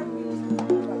sorry.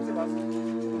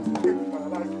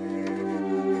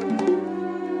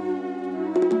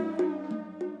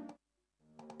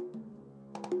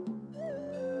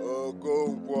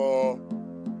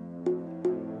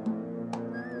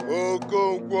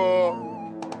 Okonkwo,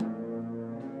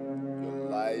 your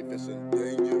life is in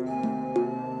danger.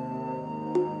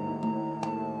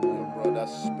 Your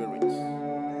brother's spirit,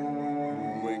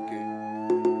 Okey,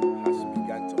 has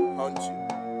begun to haunt you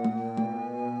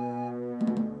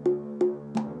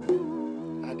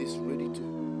and is ready to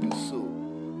do so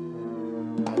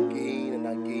again and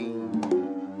again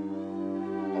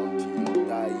until you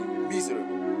die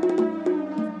miserable.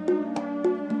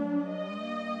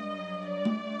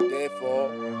 Therefore,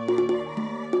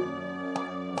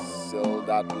 sell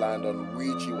that land on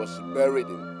which he was buried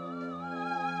in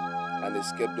and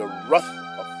escape the wrath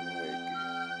of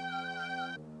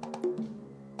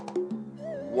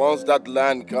Okey. Once that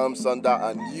land comes under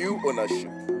a new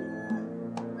ownership,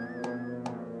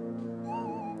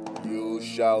 you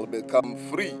shall become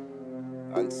free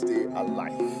and stay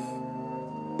alive.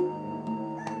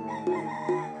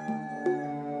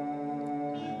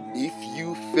 If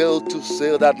you fail to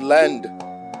sell that land,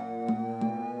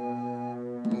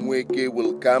 Okey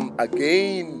will come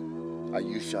again and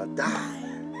you shall die.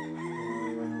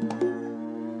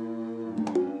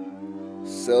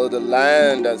 Sell the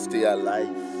land and stay alive.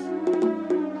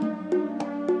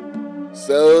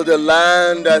 Sell the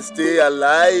land and stay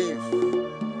alive.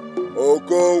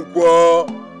 Okonkwo,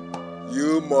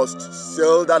 you must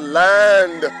sell that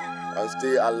land and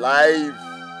stay alive.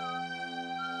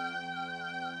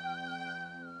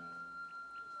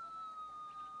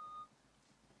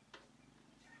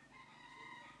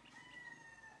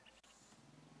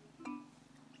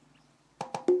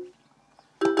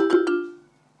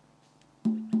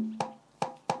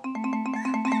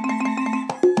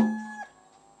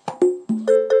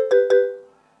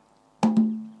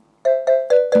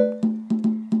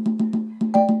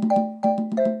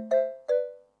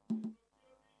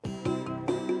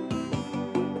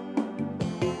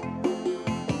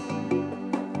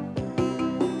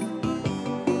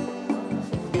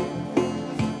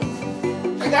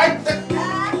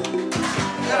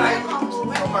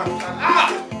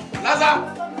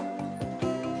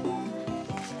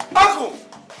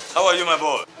 How are you, my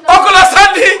boy? Uncle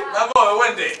Sandy! My boy,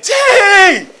 when day?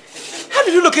 Jay! How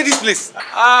did you locate this place?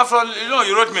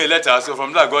 You wrote me a letter, so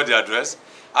from there I got the address.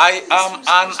 I am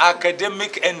an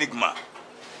academic enigma.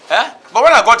 Eh? But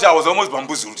when I got here, I was almost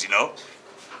bamboozled, you know.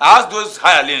 I asked those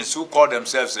hirelings who call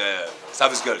themselves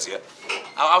service girls here.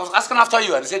 I was asking after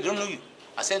you, and they said, they don't know you.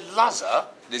 I said, Lazarus?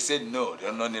 They said, no, they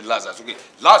don't know any Lazarus. Okay,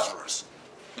 Lazarus.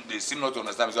 They seem not to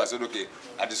understand me, so I said, okay.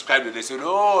 I described it. They said,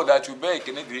 oh, that you beg,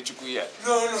 can here.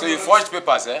 No. So you forged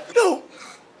papers, eh? No.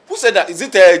 Who said that? Is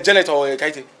it Janet or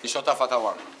Kaite? The shorter, fatter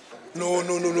one.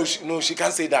 No, she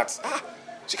can't say that.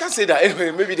 She can't say that.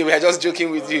 Anyway, maybe they were just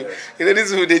joking with you. You know,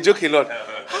 this is who they joke a lot.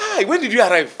 Hi, when did you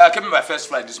arrive? I came in by first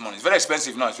flight this morning. It's very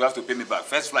expensive now, so you have to pay me back.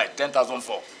 First flight, 10,000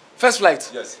 for. First flight?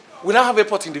 Yes. We now have a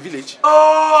port in the village.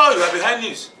 Oh, you are behind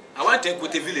news. I went to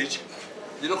Okey village.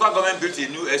 The local government built a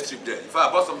new airstrip there. In fact,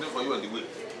 I bought something for you on the way. You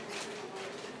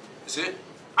see?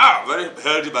 Very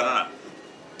healthy banana.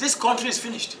 This country is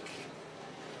finished.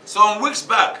 Some weeks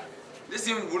back, this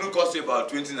thing wouldn't cost you about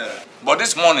 20 naira. But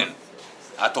this morning,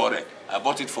 at Ore, I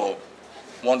bought it for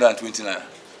 120 naira.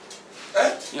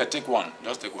 Eh? Yeah, take one.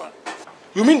 Just take one.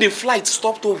 You mean the flight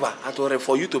stopped over at Ore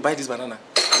for you to buy this banana?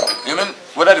 You mean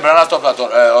whether the banana stopped at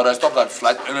Ore or stopped at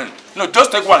flight? I mean, no,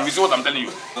 just take one. You see what I'm telling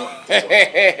you.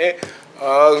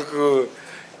 Oh, cool.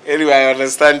 Anyway, I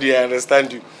understand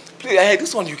you. Please,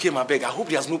 this one you came, I beg. I hope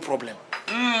there's no problem.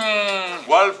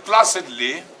 Well,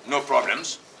 placidly, no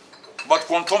problems. But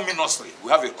contuminously,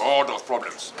 we have a horde of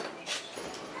problems.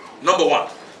 Number one,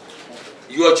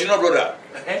 your junior brother,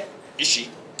 Ishi,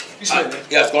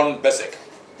 he has gone berserk.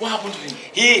 What happened to him?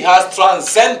 He has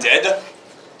transcended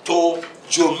to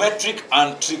geometric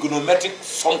and trigonometric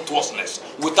sumptuousness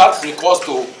without recourse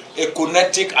to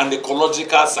econetic and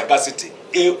ecological sagacity.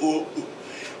 Can't you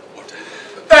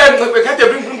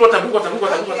bring water?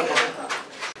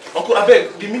 Uncle, I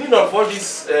beg, the meaning of all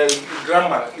this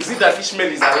grammar, is it that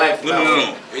Ishmael is alive now?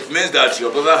 No. It means that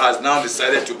your brother has now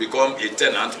decided to become a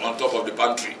tenant on top of the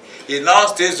palm tree. He now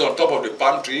stays on top of the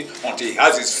palm tree until he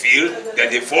has his fill,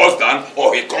 then he falls down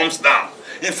or he comes down.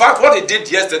 In fact, what he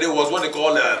did yesterday was what they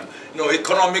call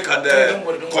economic and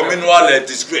communal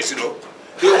disgrace,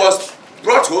 He was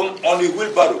brought home on a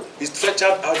wheelbarrow. He stretched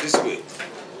out this way.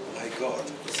 My God.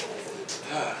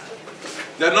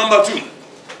 Then number 2.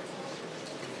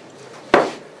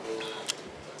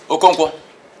 Okonkwo,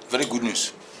 very good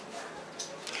news.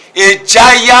 A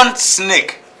giant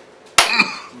snake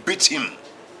beat him,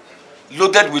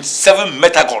 loaded with 7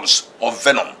 metagons of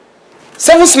venom.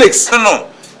 7 snakes? No.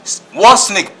 One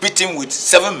snake beat him with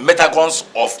 7 metagons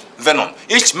of venom.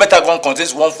 Each metagon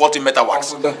contains 140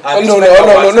 metawatts. No,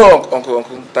 Uncle.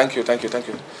 Thank you.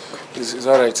 It's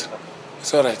all right.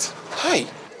 It's all right. Hi.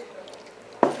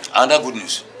 Another good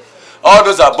news. All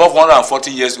those above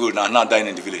 140 years old are now dying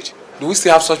in the village. Do we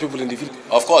still have such people in the village?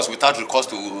 Of course, without recourse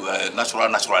to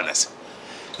naturalness.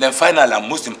 Then finally, and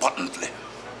most importantly,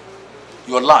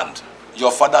 your land,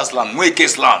 your father's land,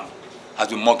 Oke's land, has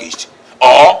been mortgaged,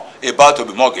 or about to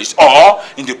be mortgaged, or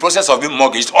in the process of being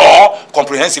mortgaged, or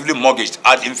comprehensively mortgaged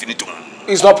ad infinitum.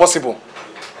 It's not possible.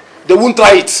 They won't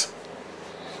try it.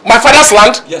 My father's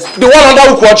land? Yes. The one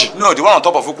under Ukwoji? No, the one on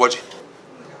top of Ukwoji.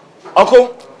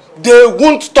 Uncle, they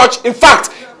won't touch. In fact,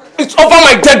 it's over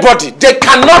my dead body. They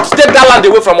cannot take that land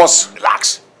away from us.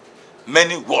 Relax.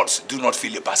 Many words do not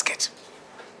fill a basket.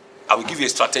 I will give you a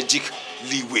strategic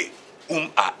leeway. To.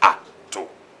 You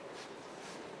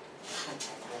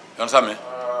understand me?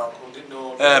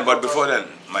 But before then,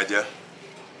 my dear,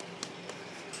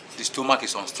 the stomach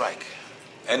is on strike.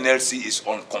 NLC is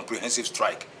on comprehensive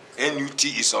strike. NUT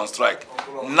is on strike.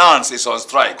 NANS is on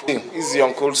strike. Easy,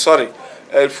 Uncle. Sorry.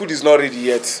 Food is not ready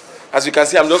yet. As you can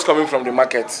see, I'm just coming from the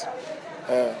market.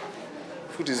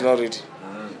 Food is not ready.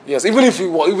 Yes, even if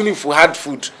we had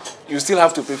food, you still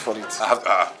have to pay for it.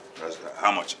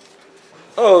 How much?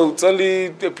 Oh, it's only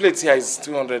the plate here is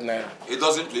 200 naira. A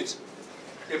dozen plates?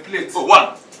 A plate. Oh,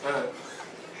 one.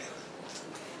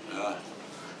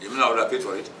 You mean I would have paid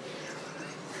for it?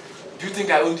 Do you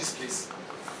think I own this place?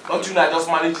 Don't you know I just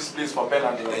manage this place for Ben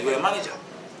and the You're a manager.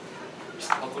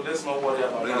 Uncle, let's not worry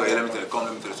about that. Let me tell you. Come,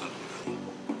 let me tell you something.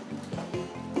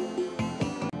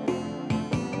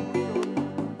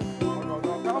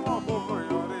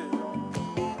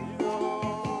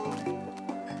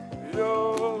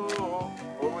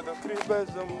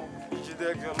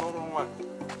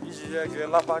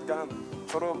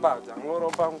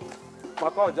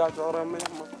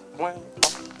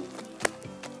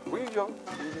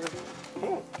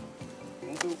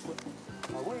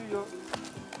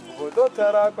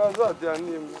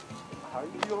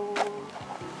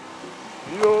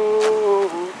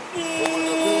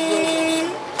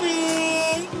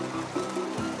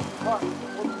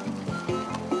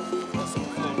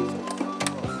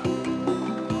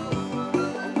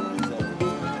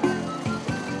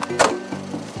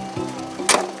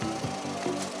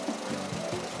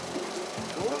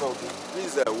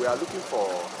 We are looking for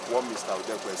one Mr.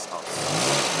 Odekwe's house.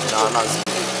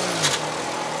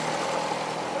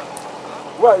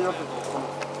 Where are you from?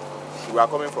 We are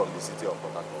coming from the city of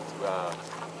Port Harcourt.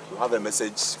 We have a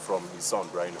message from his son,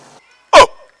 Brino. Oh!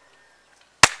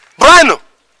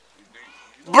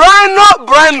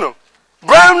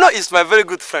 Brino is my very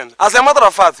good friend. As a matter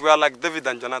of fact, we are like David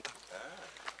and Jonathan.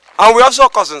 And we are also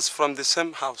cousins from the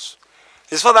same house.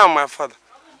 His father and my father.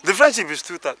 The friendship is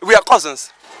too tight. We are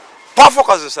cousins. Powerful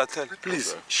cousins, I tell you.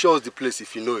 Please, show us the place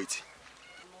if you know it.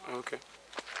 Okay.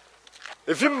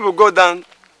 If you people go down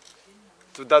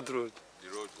to that road. The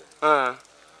road there.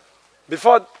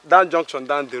 Before that junction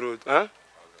down the road,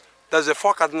 there's a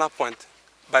 4 cardinal point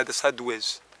by the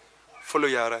sideways. Follow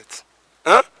your right.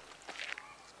 Down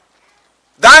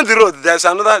the road, there's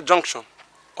another junction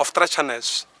of 3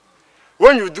 channels.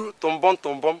 When you do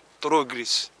tombom, throw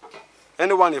grease.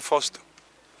 Anyone you forced to,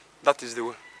 that is the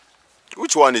way.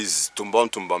 Which one is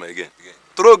tumbom again?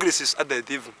 Throw grease is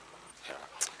added even.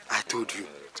 I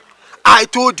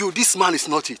told you this man is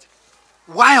not it.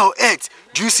 Why on earth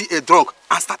do you see a drunk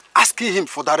and start asking him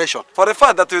for direction? For the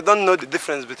fact that you don't know the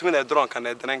difference between a drunk and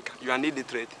a drinker, you are an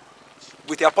illiterate.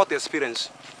 With your pot experience,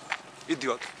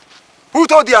 idiot. Who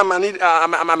told you I'm a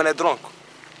drunk?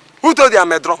 Who told you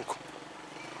I'm a drunk?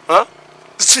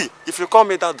 See, if you call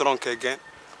me that drunk again,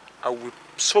 I will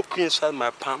soak you inside my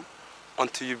palm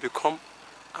until you become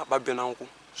a babinangu,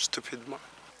 stupid man.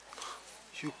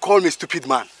 You call me stupid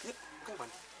man?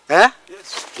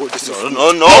 Yes.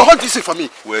 No. What do you say for me?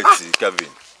 Wait, Kevin.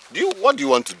 What do you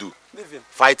want to do? Leave him.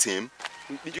 Fight him?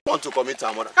 You want to commit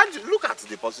a murder? Can't you look at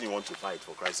the person you want to fight,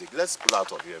 for Christ's sake? Let's pull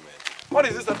out of here, man. What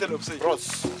is this starting of saying?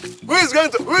 Ross. Who is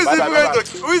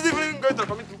even going to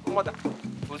commit murder?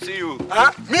 We'll see you.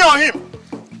 Huh? Me or him?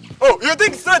 Oh, you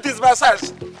think strength is my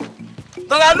size?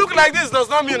 That I look like this does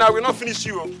not mean I will not finish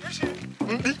you.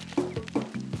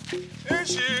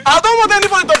 I don't want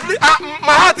anybody to please.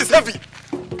 My heart is heavy.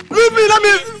 Leave me, let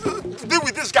me deal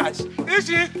with these guys.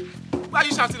 Ishi, why are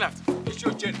you shouting at? It's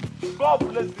your journey. God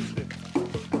bless this day.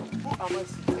 Who am I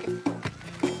seeing?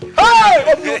 Hey!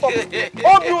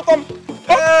 Obiutom!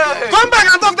 Come back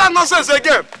and talk that nonsense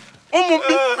again.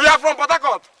 We are from Port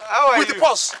Harcourt. How are with you? the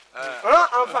boss.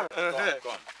 I'm fine.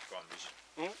 Come,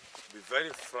 Ishi. Be very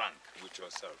frank with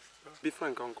yourself. Be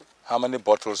frank, uncle. How many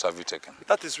bottles have you taken?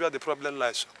 That is where the problem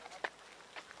lies.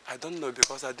 I don't know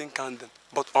because I didn't count them.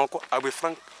 But uncle, I'll be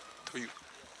frank to you.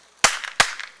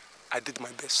 I did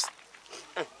my best.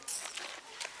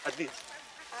 I did.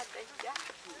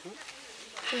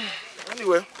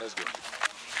 Anyway, let's go.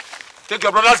 Take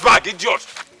your brother's bag, idiot.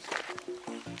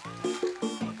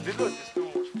 The load is too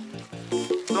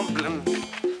much. Don't blame me.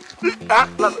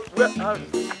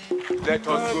 Let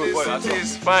us go. This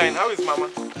is fine. How is Mama?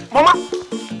 Mama?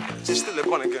 She's still a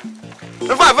born again.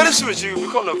 In fact, very soon she will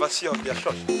become overseer of their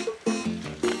church.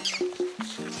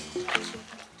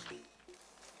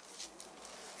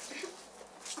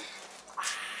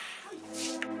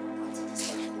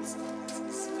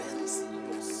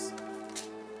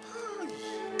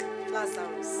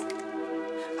 Lazarus,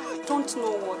 I don't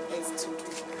know what else to do.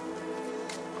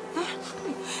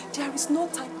 There is no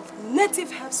type of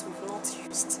native herbs we've not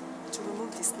used to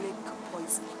remove the snake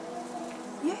poison.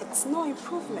 Yet, no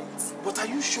improvement. But are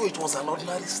you sure it was an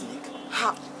ordinary snake?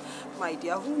 Ha! My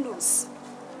dear, who knows?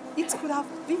 It could have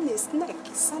been a snake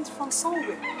sent from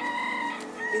somewhere.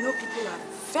 You know, people are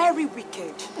very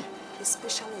wicked,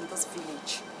 especially in this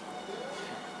village.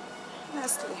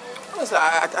 Honestly. Honestly,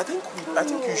 I think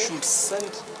you should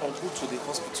send Uncle to the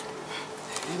hospital.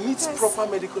 He needs proper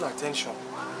medical attention.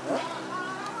 Huh?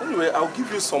 Anyway, I'll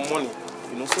give you some money,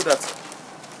 so that...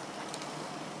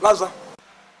 Lazar,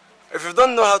 if you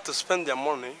don't know how to spend your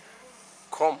money,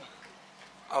 come.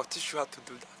 I'll teach you how to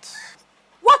do that.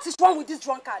 What is wrong with this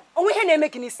drunkard?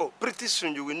 Oh, pretty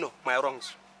soon you will know my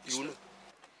wrongs. You will know.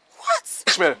 What?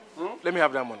 Ishmael, let me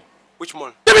have that money. Which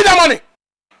money? Give me that money!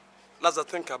 Lazar,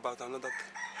 think about another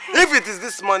thing. If it is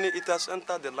this money, it has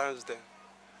entered the lion's den.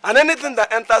 And anything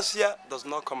that enters here does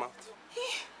not come out.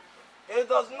 It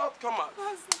does not come out.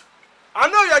 I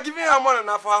know you are giving her money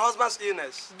now for her husband's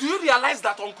illness. Do you realize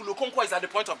that Uncle Okonkwo is at the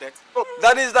point of death?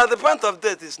 That is that the point of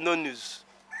death is no news.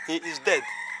 He is dead.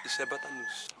 It's a better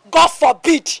news. God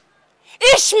forbid!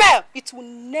 Ishmael, it will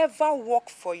never work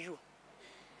for you.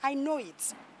 I know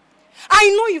it. I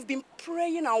know you've been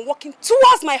praying and working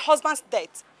towards my husband's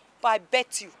death. But I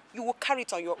bet you will carry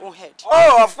it on your own head.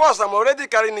 Oh, of course, I'm already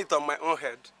carrying it on my own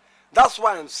head. That's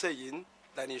why I'm saying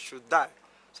that he should die.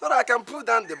 So that I can put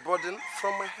down the burden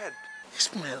from my head.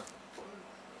 Ishmael,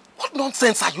 what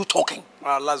nonsense are you talking?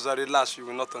 Lazar, relax, you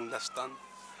will not understand.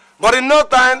 But in no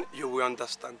time, you will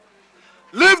understand.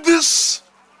 Leave this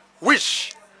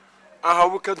witch and her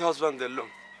wicked husband alone.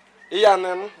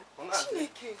 Ishmael,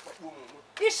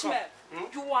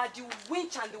 you are the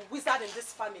witch and the wizard in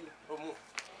this family.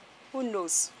 Who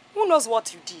knows? Who knows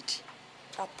what you did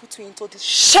that put you into this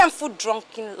shameful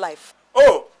drunken life?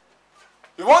 Oh,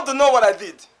 you want to know what I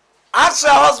did? Ask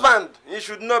your husband. He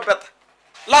should know better.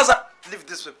 Lazar, leave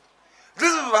this way.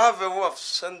 These people have a way of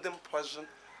sending poison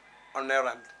on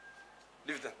errand.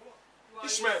 Leave them.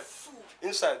 Ishmael.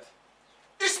 Inside.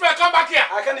 Ishmael, come back here.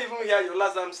 I can't even hear you,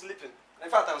 Lazar. I'm sleeping. In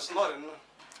fact, I'm snoring.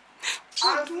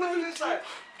 I'm sleeping inside.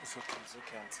 It's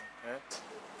okay, Auntie. Eh?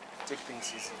 Take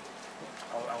things easy.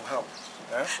 I'll help.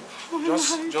 Eh?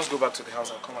 Just go back to the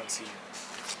house. I'll come and see you.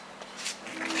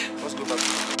 Just go back to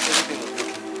everything will be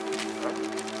okay. Huh?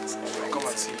 I'll come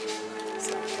and see you.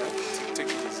 Eh? Take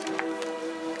it easy.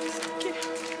 Okay.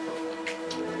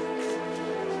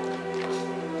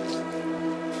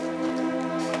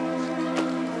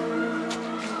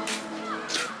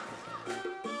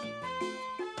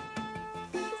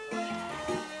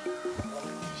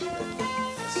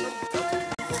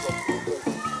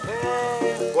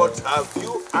 But have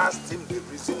you asked him the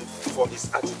reason for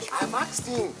his attitude? I've asked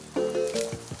him.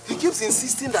 He keeps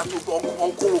insisting that Uncle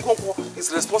Okonkwo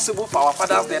is responsible for our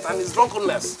father's death and his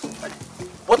drunkenness.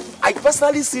 But I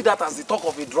personally see that as the talk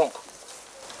of a drunk.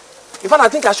 In fact, I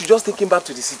think I should just take him back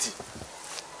to the city.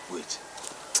 Wait.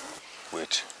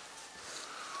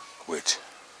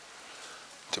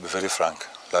 To be very frank,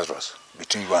 Lazarus,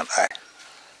 between you and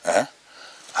I,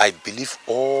 I believe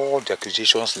all the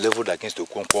accusations leveled against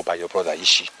Okonkwo by your brother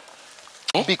Ishi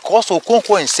Because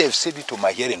Okonkwo himself said it to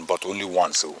my hearing, but only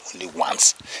once,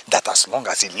 that as long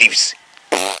as he lives,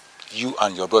 you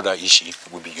and your brother Ishi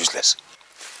will be useless.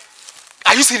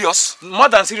 Are you serious? More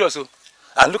than serious.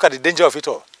 And look at the danger of it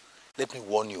all. Let me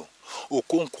warn you,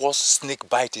 Okonkwo's snake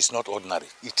bite is not ordinary.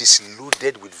 It is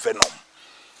loaded with venom.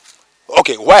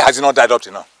 Okay, why has he not died up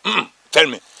to now? Tell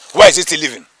me, why is he still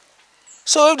living?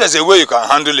 So if there's a way you can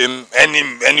handle him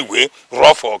any way,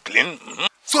 rough or clean.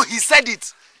 So he said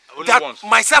it, that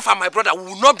myself and my brother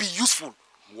will not be useful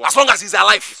as long as he's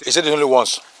alive. He said it only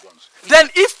once. Then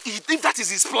if that is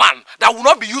his plan, that will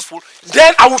not be useful,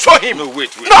 then I will show him. No,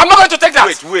 wait. No, I'm not going to take that.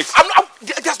 Wait.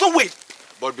 There's no way.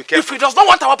 But be careful. If he does not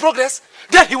want our progress,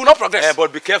 then he will not progress.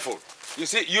 But be careful. You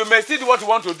see, you may still do what you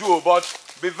want to do, but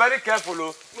be very careful.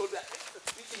 No,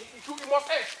 you must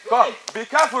end. Come, be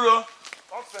careful.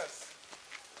 Nonsense.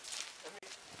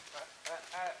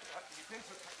 You think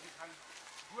you can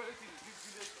do anything in this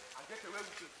village and get away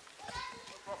with it?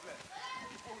 No problem.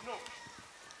 People will know.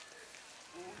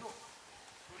 We will know.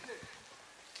 Okay.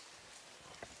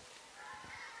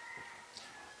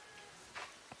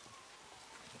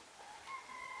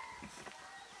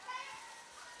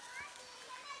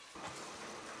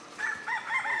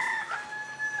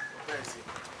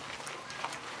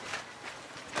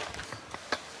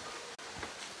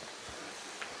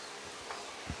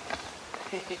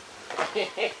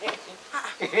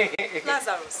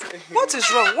 Lazarus, what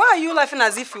is wrong? Why are you laughing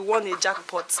as if you won a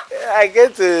jackpot? I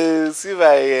get to see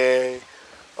my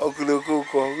Uncle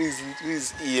Okoko, who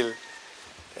is ill.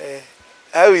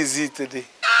 How is he today?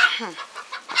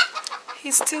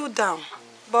 He's still down,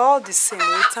 but all the same,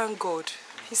 we thank God.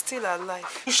 He's still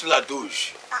alive.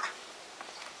 Douche.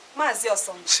 Mazi your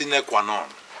son. Sine qua non.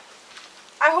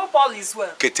 I hope all is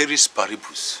well. Ceteris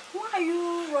paribus. Why are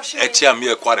you rushing? Hey,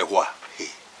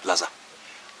 Laza,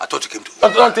 I thought you came to...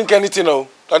 Don't think anything, no.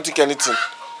 Don't think anything.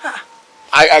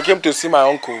 I came to see my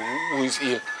uncle who is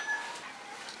ill.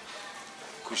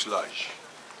 Couchelage.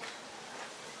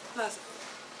 Laza.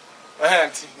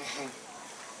 Auntie.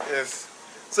 Yes.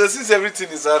 So since everything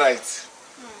is alright,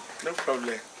 no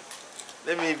problem.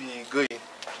 Let me be going.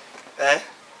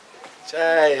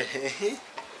 Chai.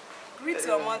 Greet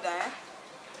your mother,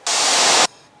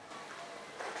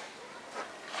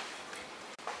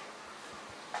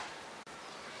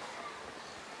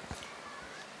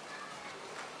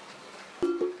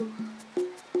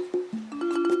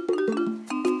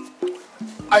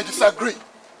 I disagree.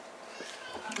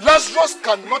 Lazarus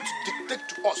cannot dictate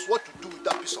to us what to do with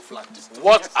that piece of land.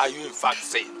 What are you in fact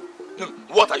saying?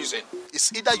 What are you saying?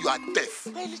 It's either you are deaf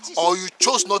or you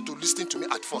chose not to listen to me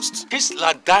at first. This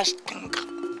ladash king,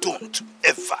 don't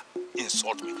ever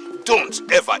insult me. Don't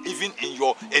ever, even in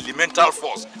your elemental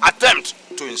force, attempt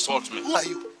to insult me. Who are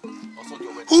you?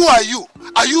 Who are you?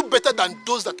 Are you better than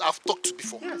those that I've talked to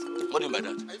before? Yes. What do you mean by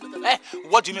that?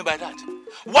 What do you mean by that?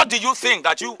 What do you think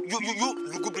that you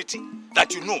lugubrity,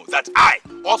 that you know that I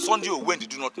or Sunday or Wendy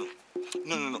do not know?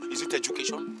 No. Is it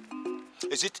education?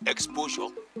 Is it exposure?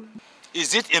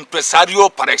 Is it impresario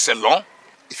par excellence?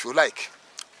 If you like,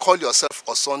 call yourself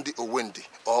Osundi or Wendy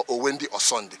or Wendy or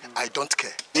Sunday. I don't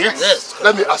care. Yes.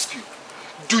 Let me ask you,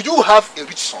 do you have a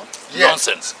rich son? Yes.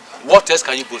 Nonsense. What else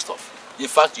can you boast of? In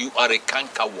fact, you are a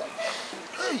cankerworm.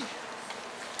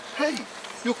 Hey,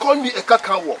 you call me a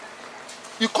cankerworm.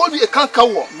 You call me a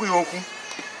cankerworm.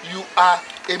 You are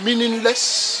a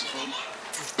meaningless,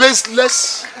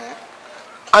 baseless,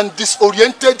 and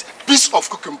disoriented piece of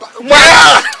cucumber.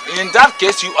 Well, in that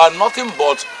case, you are nothing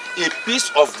but a piece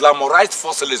of glamorized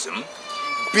fossilism,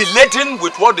 beladen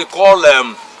with what they call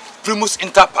primus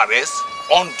inter pares,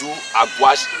 undo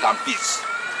aguash campis.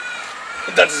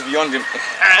 That is beyond him.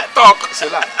 Talk.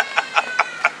 Sela,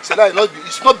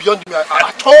 it's not beyond me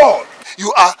at all.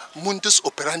 You are mundus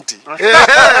operandi.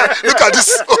 Look at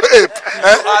this ape.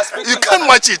 You can't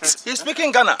match it. He's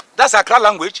speaking Ghana. That's Accra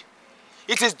language.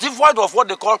 It is devoid of what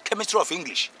they call chemistry of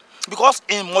English. Because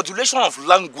in modulation of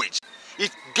language,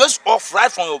 it goes off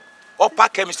right from your upper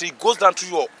chemistry, it goes down to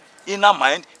your inner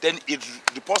mind, then it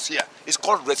reports here. It's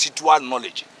called residual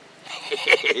knowledge.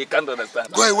 You can't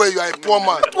understand. Go away, you are a poor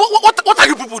man. What are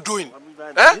you people doing?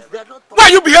 Why are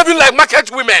you behaving like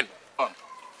market women?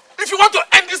 If you want to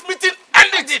end this meeting,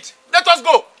 end it. Let us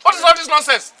go. What is all this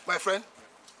nonsense? My friend,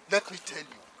 let me tell you.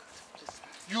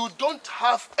 You don't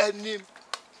have any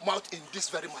mouth in this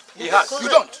very matter. He has. You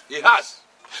don't. He has.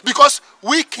 Because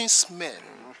we kinsmen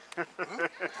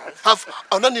have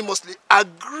anonymously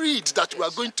agreed that we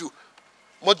are going to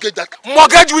mortgage that.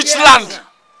 Mortgage which land?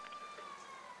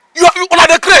 You are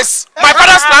the craze. My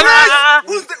father's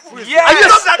land.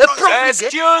 Yes.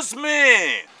 Excuse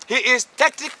me. He is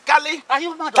technically,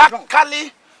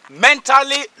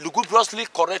 mentally, lugubriously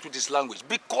correct with his language.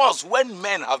 Because when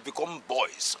men have become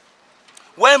boys,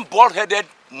 when bald-headed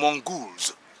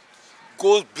Mongols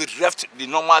go bereft the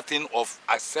normal thing of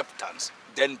acceptance,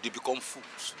 then they become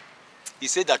fools. He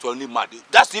said that you're only mad.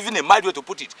 That's even a mad way to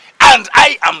put it. And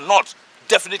I am not,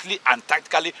 definitely and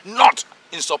tactically not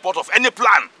in support of any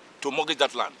plan to mortgage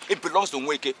that land. It belongs to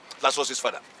Nweke. That was his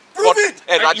father. Prove it!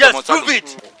 Yes, prove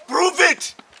it! Prove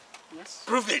it! Yes.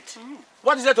 Prove it!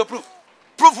 What is there to prove?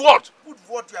 Prove what?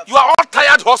 You are all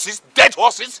tired horses, dead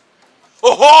horses.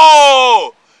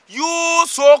 Oh, you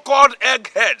so-called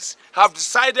eggheads have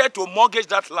decided to mortgage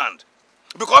that land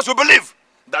because you believe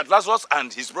that Lazarus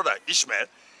and his brother Ishmael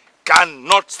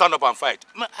cannot stand up and fight.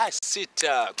 I sit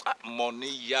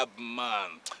money man,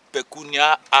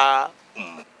 pecunia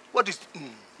What is?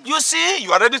 You see,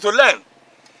 you are ready to learn.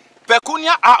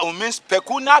 Pecunia means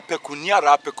pecunia,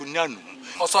 pecuniara, pecunianum.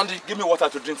 Osandi, give me water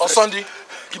to drink. Osandi,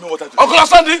 give me water to drink. Uncle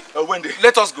Osandi, Wendy,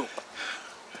 let us go.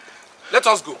 Let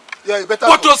us go. Yeah, you better.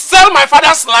 But to sell my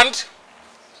father's land,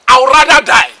 I would rather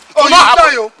die. Oh, you will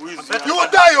die, yo. You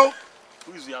will die, yo.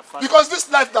 Because this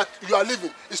life that you are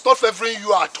living is not favoring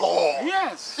you at all.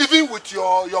 Yes. Even with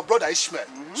your brother Ishmael.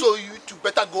 So you two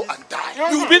better go and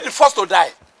die. You will be the first to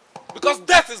die. Because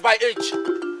death is by age.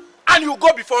 And you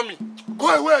go before me. Go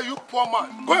away, you poor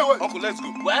man. Go away. Uncle, let's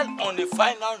go. Well, on a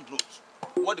final note,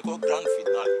 what they call grand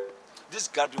finale, this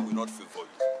gathering will not favor you.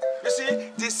 You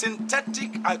see, the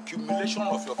synthetic accumulation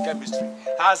of your chemistry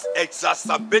has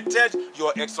exacerbated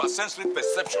your extrasensory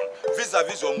perception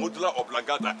vis-a-vis your modular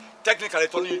oblongata, technically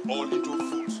turning you all into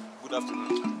fools. Good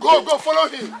afternoon. Go, follow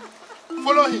him.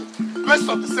 Follow him. Rest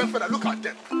of the same feather. Look at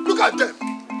them. Look at them.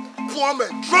 Poor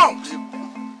men, drunk.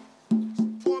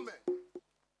 Poor men.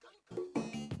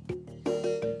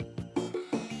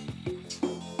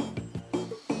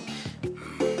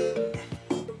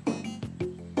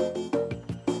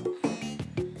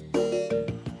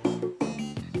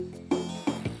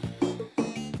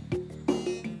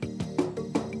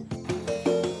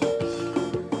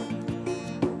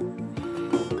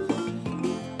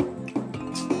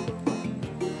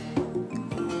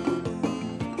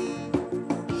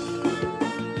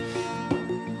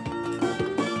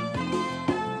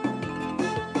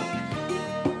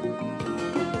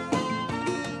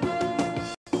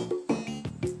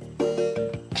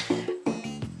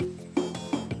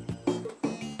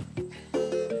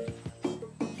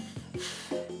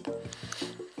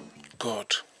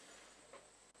 God,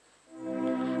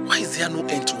 why is there no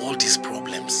end to all these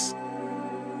problems?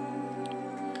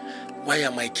 Why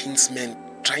are my kinsmen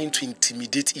trying to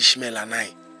intimidate Ishmael and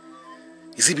I?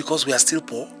 Is it because we are still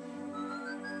poor?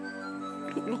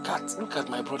 Look at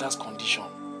my brother's condition.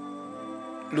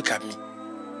 Look at me.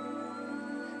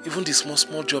 Even the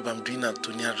small job I'm doing at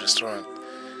Tonia's restaurant,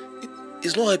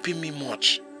 it's not helping me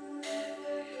much.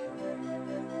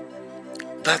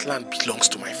 That land belongs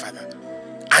to my father.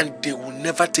 And they will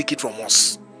never take it from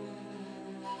us.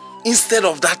 Instead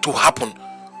of that to happen,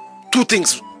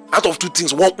 out of two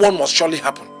things, one must surely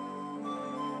happen.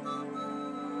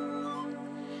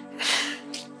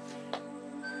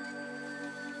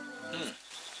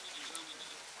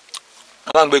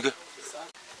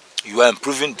 You are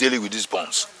improving daily with these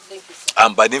bonds. Thank you, sir.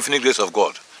 And by the infinite grace of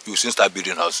God, you will soon start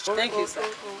building houses. Thank you, sir.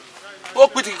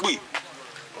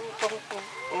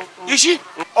 Ishi?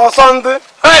 Or Sunday?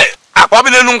 Hey!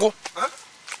 Akwabine nungu.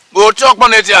 Go chok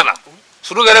manetiana.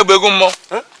 Surugere begummo.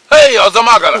 Hey,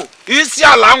 Ozamagara. Isi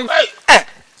alang.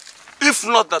 If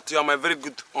not that you are my very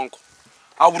good uncle,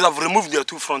 I would have removed your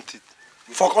two front teeth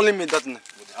for calling me that name.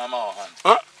 With hammer or hand?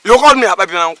 Huh? You called me a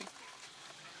baby uncle.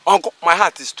 Uncle, my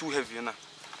heart is too heavy now.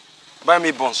 Buy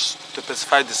me bones to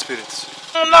pacify the spirits.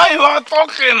 Now you are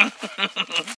talking.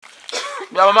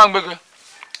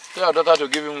 Tell your daughter to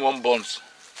give him one bones.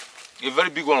 A very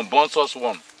big one, bones us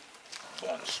one.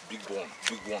 Bones, big one.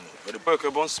 Very big. Okay,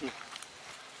 bones me.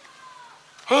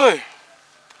 Hey.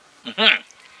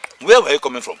 Where were you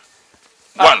coming from?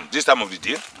 One, this time of the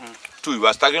day. Two, you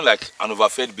were staggering like an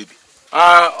overfed baby.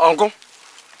 Uncle,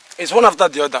 it's one after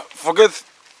the other. Forget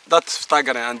that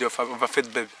staggering and the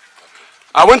overfed baby.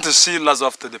 I went to see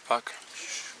Lazarus after the park.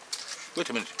 Wait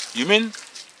a minute. You mean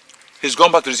he's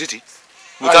gone back to the city?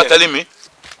 Without telling me?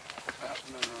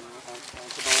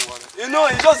 You know,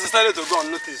 he just decided to go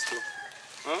unnoticed too.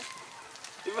 Huh?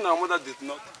 Even our mother did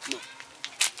not know.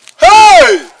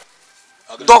 Hey!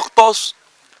 Okay. Doctor's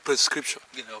prescription.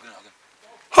 Okay.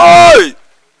 Hey!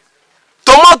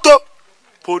 Tomato!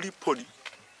 Pori.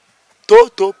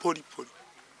 Toto pori.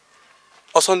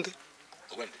 Or Sunday?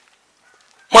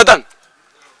 Madam,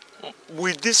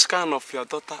 with this kind of your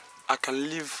daughter, I can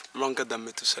live longer than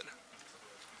Methuselah.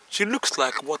 She looks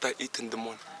like what I eat in the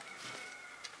morning.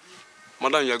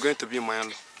 Madam, you are going to be my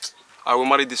in-law. I will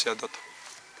marry this your daughter.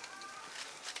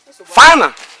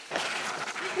 Fine.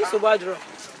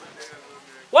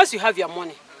 Once you have your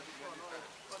money,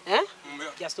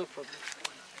 there's no problem.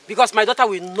 Because my daughter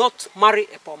will not marry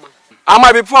a poor man. I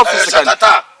might be poor physically.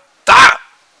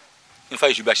 In fact,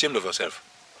 you should be ashamed of yourself.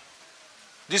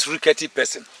 This rickety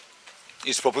person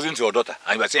is proposing to your daughter,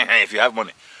 and you are saying, hey, if you have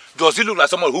money. Does he look like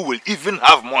someone who will even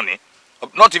have money?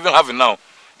 Not even having now.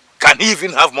 Can he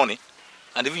even have money?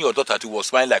 And even your daughter too was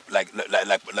smiling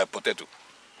like potato.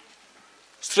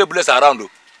 Stray bullets around you.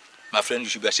 My friend, you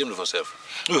should be ashamed of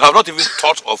yourself. You have not even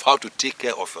thought of how to take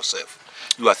care of yourself.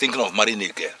 You are thinking of marrying a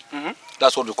girl.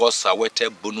 That's what we call Sawete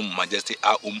Bonum Majesty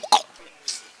Aumko.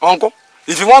 Uncle,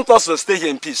 if you want us to stay here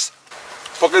in peace,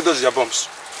 pocket those your bombs.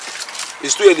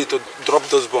 It's too early to drop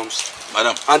those bombs.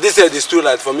 Madam. And this head is too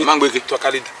light for me to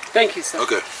carry it. Thank you, sir.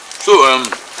 Okay. So,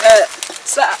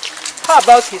 sir, how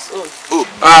about his own?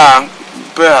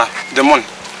 The money.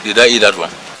 Did I eat that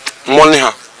one? Money,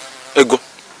 ego.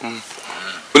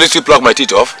 Will you still plug my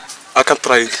teeth off? I can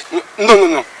try it.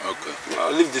 No. Okay.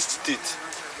 I'll leave this teeth.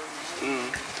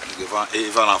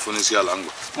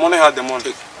 Money had the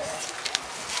money.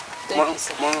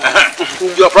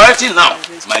 Your priority now,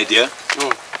 my dear,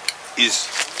 is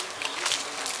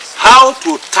how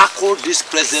to tackle this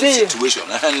present situation.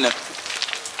 The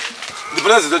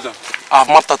present situation? I've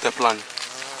mapped out a plan.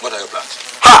 What are your plans?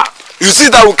 Ha! You see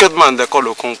that wicked man they call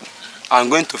Okey? I'm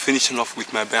going to finish him off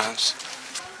with my bare hands.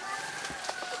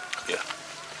 Yeah.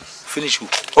 Finish who?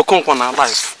 Okey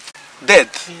alive. Dead.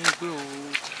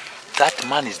 That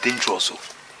man is dangerous.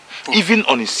 Even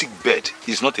on his sick bed,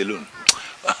 he's not alone.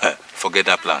 Forget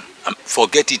that plan.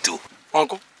 Forget it too.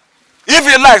 Uncle, if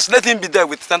he likes, let him be there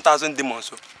with 10,000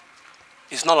 demons.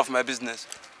 It's none of my business.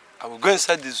 I will go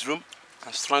inside this room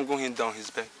and strangle him down his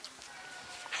bed.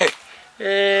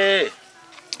 Hey.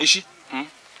 Ishi?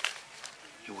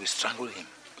 You will strangle him.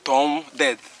 Tom,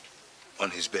 dead. On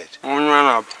his bed.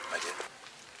 My dear,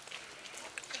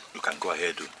 you can go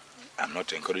ahead. I'm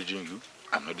not encouraging you.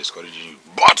 I'm not discouraging you.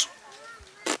 But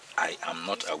I am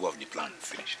not aware of the plan.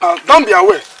 Finish. Don't be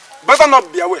aware. Better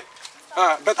not be aware.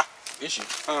 Better. Ishi?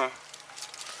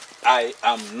 I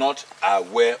am not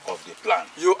aware of the plan.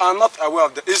 You are not aware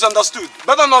of the... It's understood.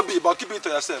 Better not be, but keep it to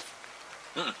yourself.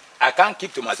 I can't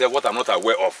keep to myself what I'm not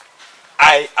aware of.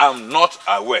 I am not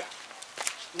aware.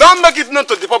 Don't make it known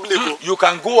to the public. You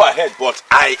can go ahead, but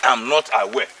I am not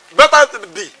aware. Better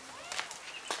be.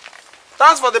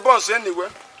 Thanks for the bonds anyway.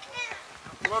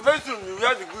 But very soon you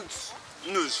hear the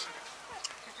good news.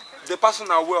 The person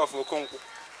aware of Okey.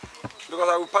 Because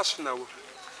I will pass him away.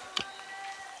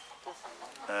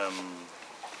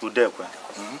 Udekwe,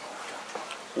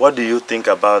 what do you think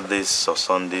about this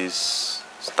Osondi's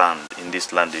stand in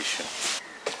this land issue?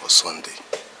 Osondi,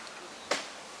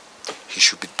 he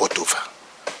should be bought over.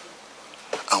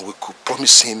 And we could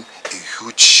promise him a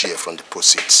huge share from the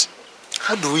proceeds.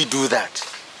 How do we do that?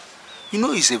 You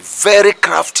know, he's a very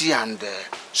crafty and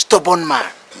stubborn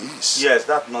man. Yes,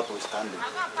 that notwithstanding.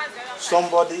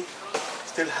 Somebody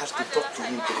still has to talk to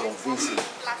him to convince him.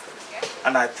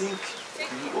 And I think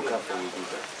Okafor will do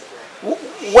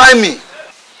that. Why me?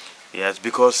 Yes,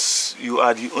 because you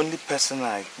are the only person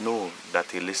I know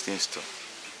that he listens to.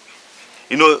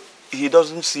 You know, he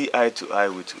doesn't see eye to eye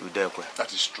with Udekwe.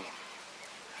 That is true.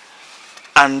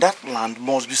 And that land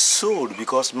must be sold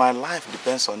because my life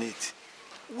depends on it.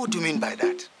 What do you mean by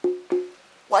that?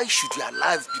 Why should your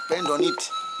life depend on it?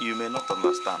 You may not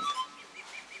understand.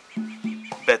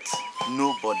 But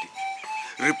nobody,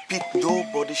 repeat,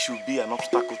 nobody should be an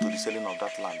obstacle to the selling of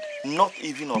that land. Not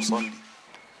even Osondi.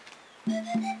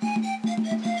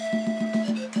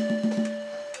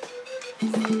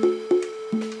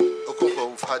 Okey,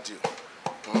 we've had you.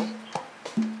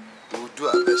 We will do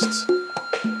our best.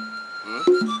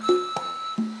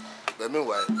 But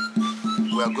meanwhile,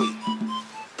 we are going.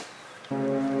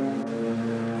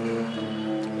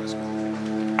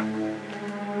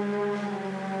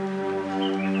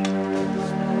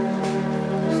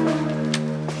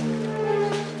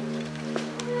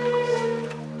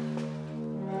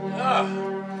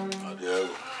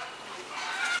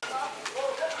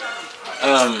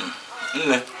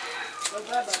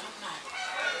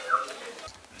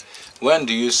 When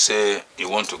do you say you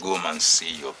want to go home and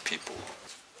see your people?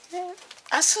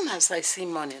 As soon as I see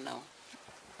money now.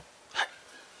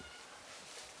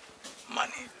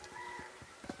 Money.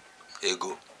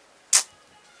 Ego.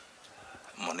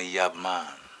 Money yab man.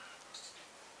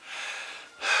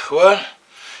 Well,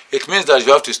 it means that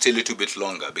you have to stay a little bit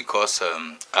longer because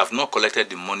I've not collected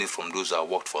the money from those I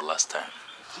worked for last time.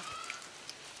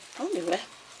 Anyway,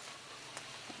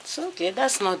 it's okay.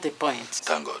 That's not the point.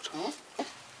 Thank God.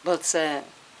 But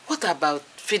what about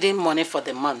feeding money for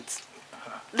the month?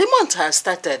 The month has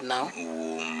started now.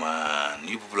 Oh man,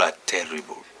 you people are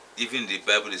terrible. Even the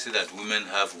Bible, they say that women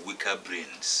have weaker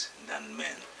brains than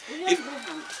men.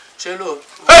 Chelo.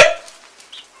 Hey!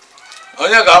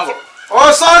 Onya Gamble.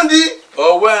 Oh, Sandy.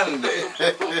 Oh, Wendy.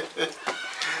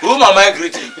 Whom am I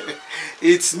greeting?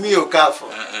 It's me, Okafo.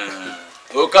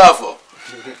 Okafo.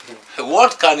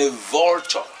 What can a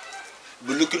vulture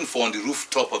be looking for on the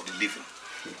rooftop of the living?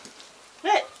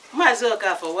 Hey, Mazi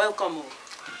Okafo, welcome.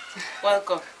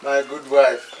 Welcome. My good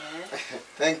wife.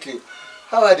 Thank you.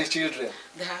 How are the children?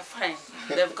 They are fine.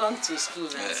 They've gone to school.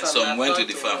 And some went to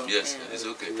the farm. Yes, it's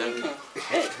okay. Thank you.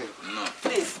 Hey, no.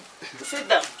 Please, sit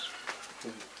down.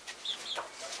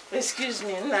 Excuse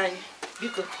me, Nai.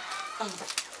 Biko.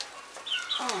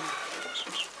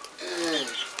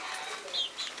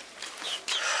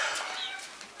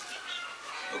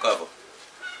 Okafo,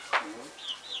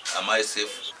 am I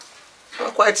safe?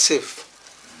 Quite safe.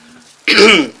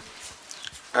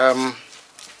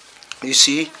 You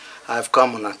see, I've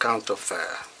come on account of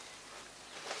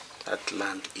that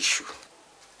land issue.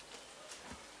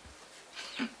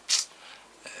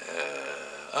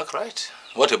 All right.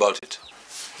 What about it?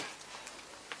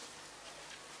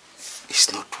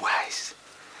 It's not wise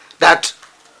that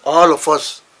all of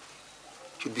us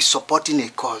should be supporting a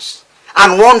cause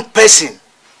and one person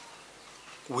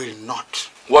will not.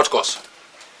 What cause?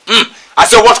 I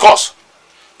said what cause?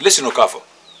 Listen, Okafo.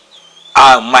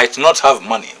 I might not have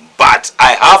money, but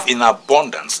I have in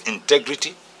abundance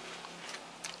integrity,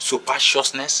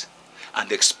 superstitiousness,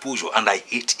 and exposure, and I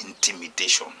hate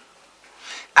intimidation.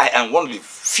 I am one of the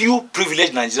few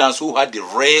privileged Nigerians who had the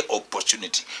rare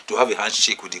opportunity to have a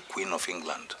handshake with the Queen of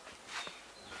England.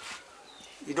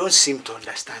 You don't seem to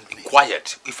understand me.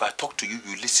 Quiet. If I talk to you,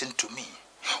 you listen to me.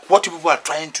 What you people are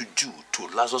trying to do to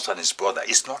Lazarus and his brother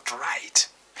is not right.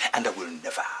 And I will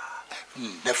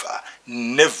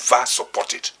never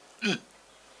support it.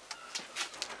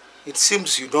 It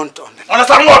seems you don't understand.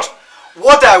 Understand what?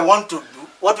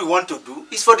 What we want to do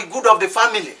is for the good of the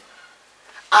family.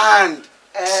 And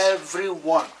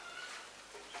everyone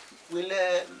will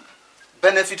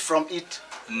benefit from it.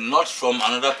 Not from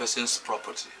another person's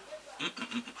property.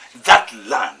 That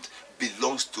land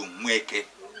belongs to Mweke,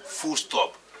 full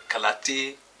stop,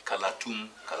 Kalate, Kalatum,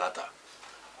 Kalata.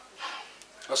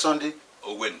 Osandi,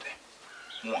 Owende,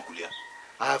 Mwakulia.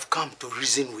 I have come to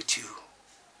reason with you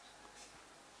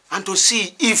and to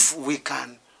see if we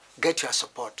can get your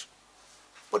support.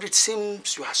 But it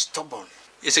seems you are stubborn.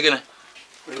 Yes, again.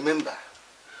 Remember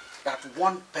that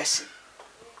one person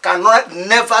cannot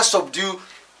never subdue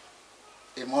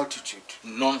a multitude.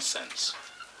 Nonsense.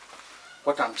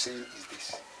 What I'm saying is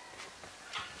this.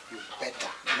 You better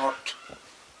not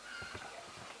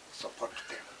support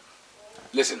them.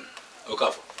 Listen,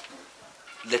 Okafo,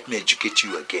 let me educate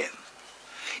you again.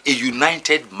 A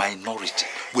united minority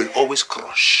will always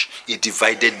crush a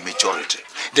divided majority.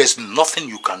 There's nothing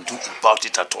you can do about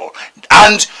it at all.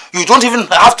 And you don't even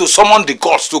have to summon the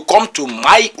gods to come to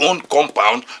my own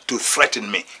compound to threaten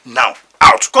me. Now,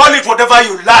 out. Call it whatever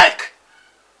you like,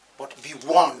 but be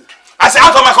warned. I say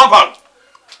out of my compound.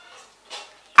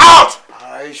 Out!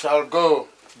 I shall go,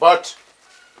 but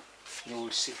you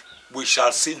will see. We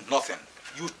shall see nothing.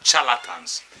 You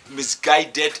charlatans,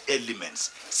 misguided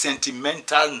elements,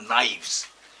 sentimental knives,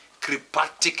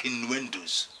 cryptic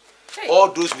innuendos, hey.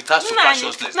 All those without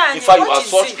superstitiousness. Nani, in fact, you are what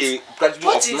such is a graduate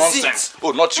What of is nonsense. it?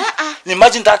 Oh, not you.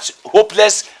 Imagine that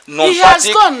hopeless,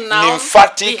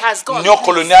 lymphatic,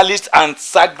 neo-colonialist, and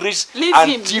sagrist, Leave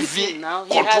and him, TV now. He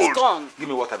controlled. has gone. Give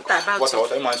me water. Water.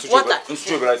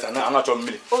 Water. I'm not on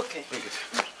milk. Okay.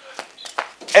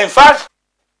 In fact,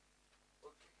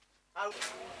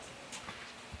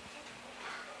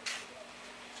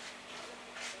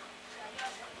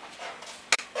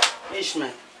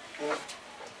 Ishmael.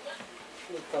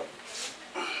 Look up.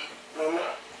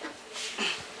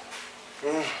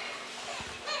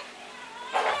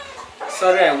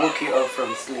 Sorry I woke you up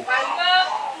from sleep.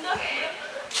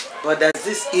 But there's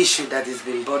this issue that has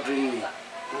been bothering me.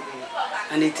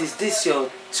 And it is this your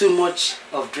too much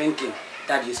of drinking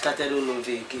that you started all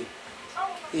over again.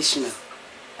 Ishmael,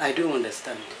 I don't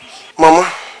understand.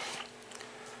 Mama,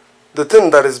 the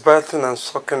thing that is biting and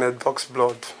sucking a dog's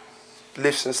blood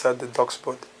lives inside the dog's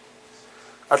body.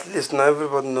 At least now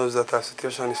everybody knows that our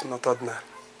situation is not ordinary.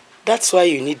 That's why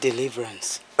you need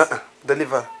deliverance.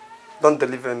 Deliver. Don't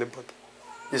deliver anybody.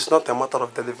 It's not a matter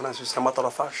of deliverance, it's a matter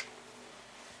of action.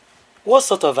 What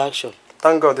sort of action?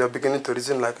 Thank God you're beginning to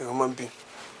reason like a human being.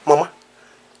 Mama,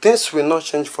 things will not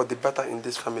change for the better in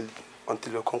this family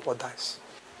until your Okonkwo dies.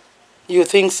 You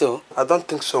think so? I don't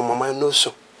think so, Mama. I know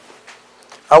so.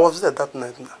 I was there that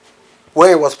night now. When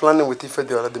he was planning with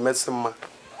Ifediola, the medicine man,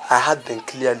 I heard them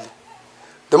clearly.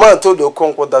 The man told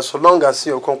Okonkwo that so long as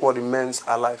Okonkwo remains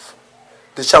alive,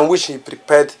 the charm which he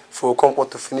prepared for Okonkwo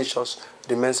to finish us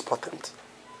remains potent.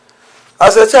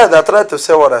 As a child, I tried to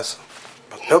say what I saw,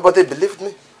 but nobody believed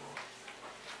me.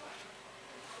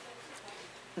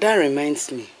 That reminds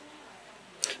me.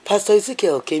 Pastor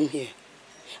Ezekiel came here,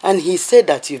 and he said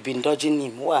that you've been dodging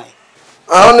him. Why?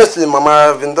 Honestly, Mama,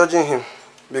 I've been dodging him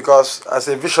because as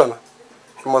a visioner,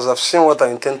 he must have seen what I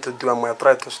intend to do and might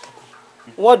try to stop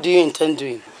him. What do you intend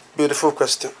doing? Beautiful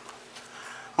question.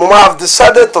 Mama, I've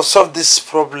decided to solve this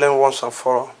problem once and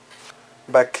for all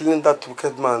by killing that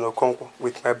wicked man Okonkwo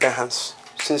with my bare hands,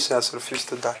 since he has refused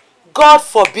to die. God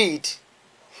forbid.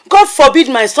 God forbid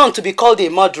my son to be called a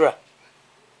murderer.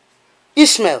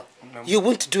 Ishmael, you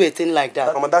won't do a thing like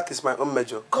that. Mama, that is my own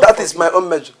measure. That is my own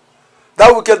measure.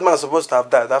 That wicked man is supposed to have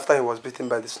died after he was bitten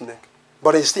by the snake.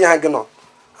 But he's still hanging on.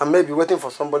 And maybe waiting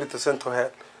for somebody to send to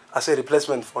hell as a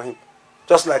replacement for him.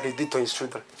 Just like he did to his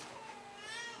children.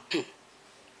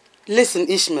 Listen,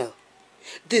 Ishmael.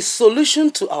 The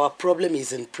solution to our problem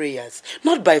is in prayers,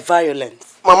 not by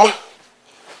violence. Mama,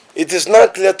 it is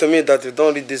not clear to me that you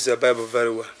don't read this Bible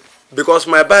very well. Because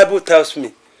my Bible tells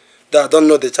me that I don't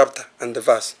know the chapter and the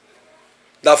verse.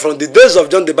 That from the days of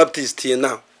John the Baptist till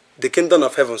now, the kingdom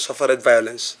of heaven suffered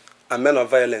violence, and men of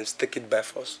violence take it by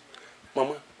force.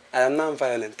 Mama, I am not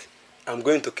violent. I'm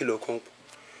going to kill Okonkwo.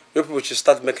 You people should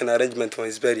start making arrangements for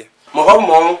his burial.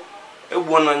 Mama,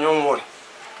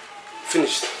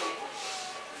 finished.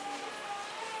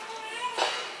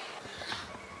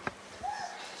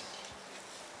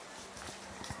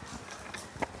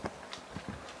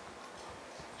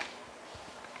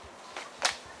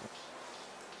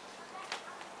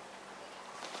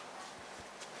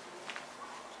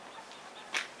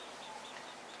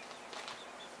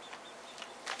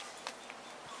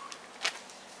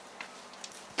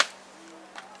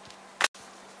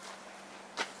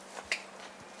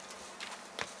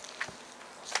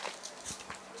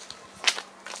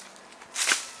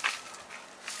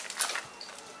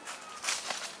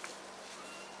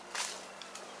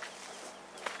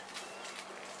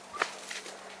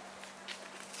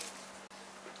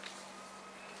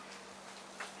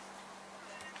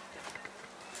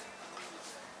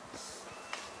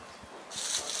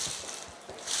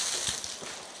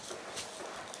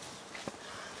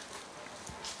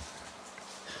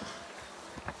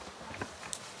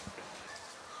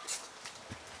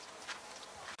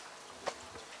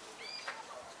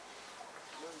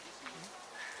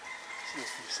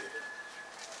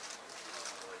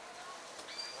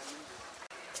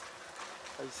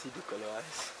 I see the color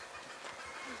eyes.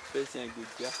 First thing good,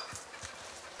 yeah.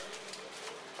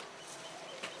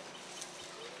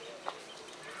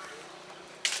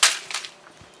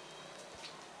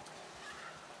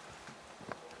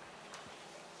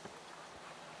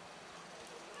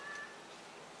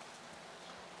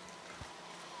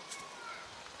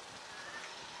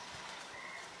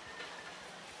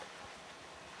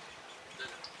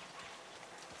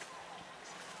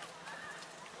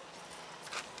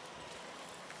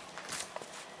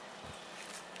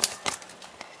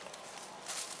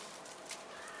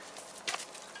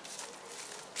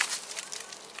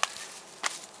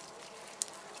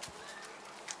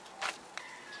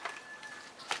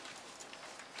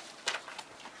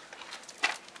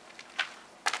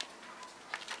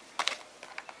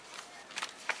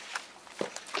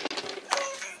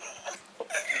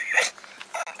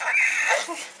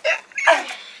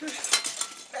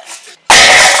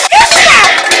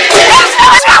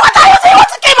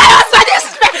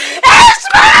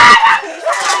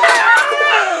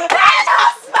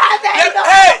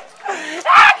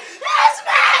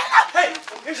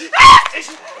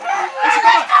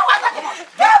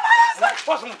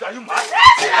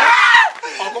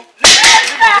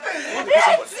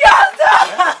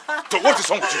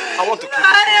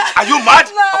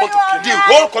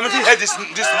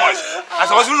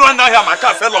 My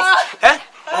car fell off. Eh?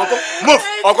 Uncle, move.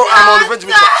 Uncle, I'm on the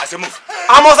bench. I say move.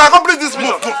 I must accomplish this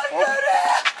mission. Move.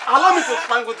 Allow me to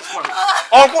strangle this man.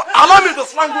 Uncle, allow me to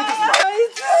strangle this man.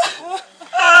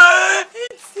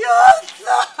 It's your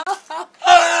son.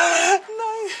 No,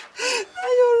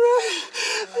 you're right.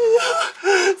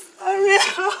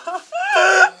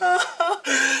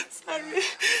 Sorry.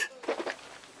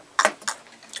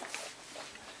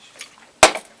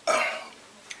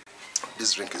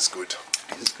 This drink is good.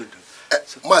 It's good.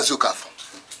 Mazukaf,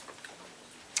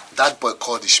 that boy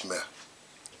called Ishmael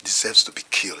deserves to be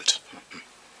killed.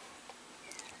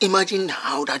 Imagine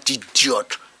how that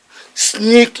idiot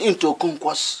sneaked into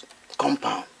Okonkwo's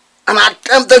compound and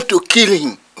attempted to kill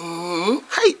him.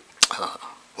 Hi.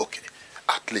 Okay.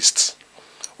 At least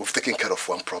we've taken care of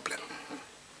one problem.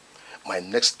 My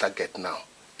next target now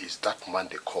is that man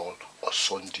they call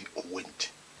Ochendo.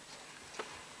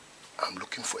 I'm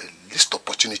looking for a least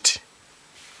opportunity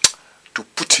to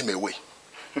put him away.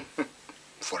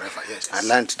 Forever, yes. I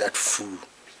learned that fool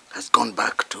has gone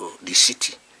back to the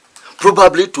city.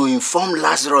 Probably to inform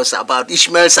Lazarus about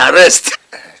Ishmael's arrest.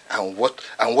 And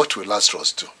what will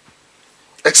Lazarus do?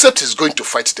 Except he's going to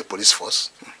fight the police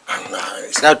force.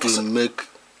 That will make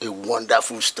a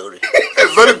wonderful story. A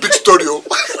very big story.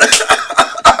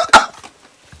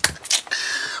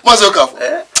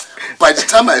 Mazoka, by the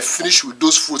time I finish with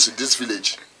those fools in this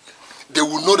village, they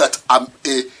will know that I'm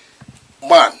a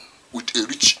man with a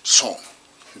rich son.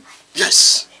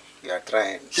 Yes. You are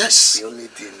trying. Yes. The only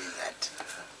thing is that.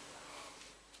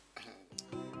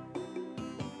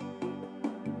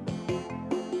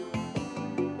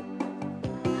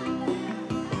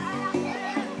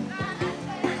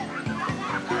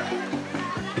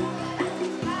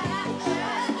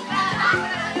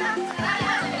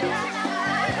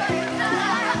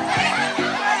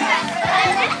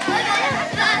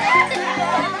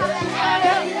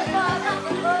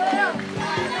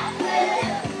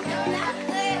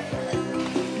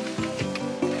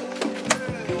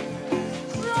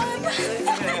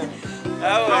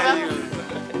 How are you?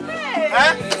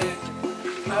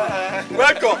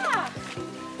 Welcome.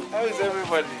 How is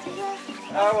everybody?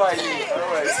 How are you?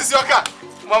 This is your car.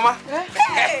 Mama.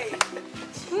 Hey!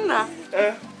 Nna.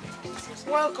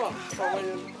 Welcome.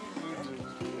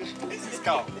 This is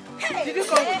cow. Hey. Did you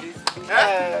come with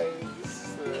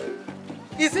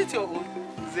this? Is it your own?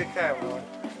 It's a car, Mama.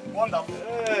 Wonderful.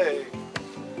 Hey.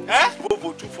 This is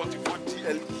Volvo 244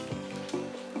 DLE.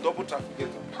 Double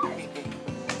trafficator.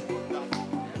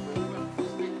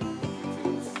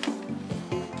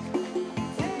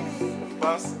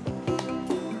 Boss.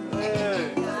 Hey.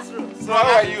 So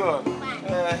how are you on?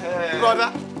 Brother.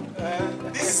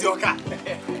 This is your car.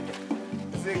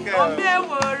 It's a car.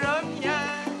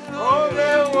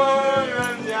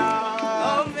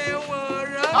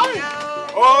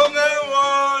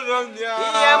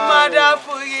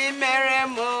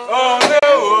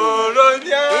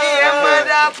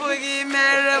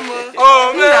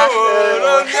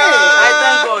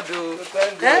 I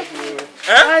thank God.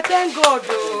 I thank God.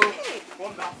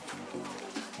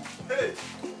 Hey.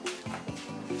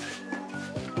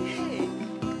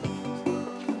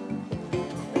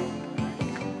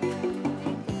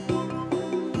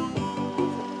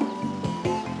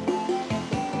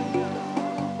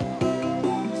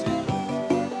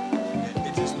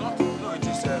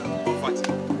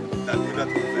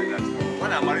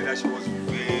 When I married her, she was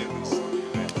very sorry.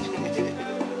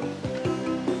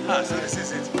 So this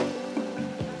is it.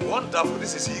 Wonderful,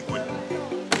 this is equal.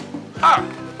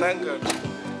 Thank God.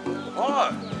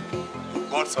 Oh, you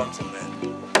got something, man.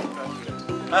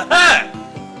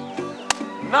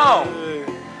 Now,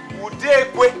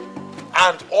 Udekwe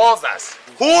and others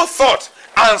who thought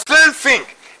and still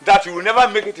think that you will never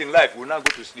make it in life will now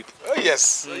go to sleep. Oh,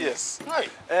 yes. Oh, yes.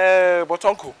 But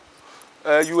Uncle,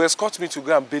 you escort me to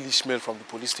go and bail Ishmael from the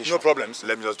police station. No problems.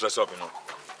 Let me just dress up, you know.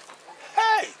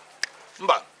 Hey!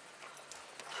 Mba.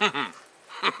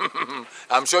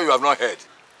 I'm sure you have not heard.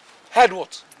 Heard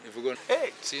what? If you go,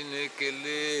 hey,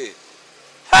 Chinekele.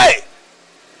 Hey!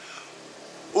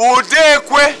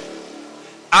 Udekwe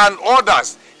and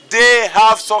others, they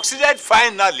have succeeded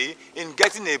finally in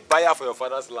getting a buyer for your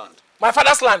father's land. My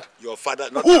father's land? Your father,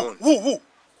 not your own. Who?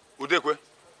 Udekwe,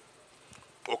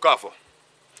 Okafo,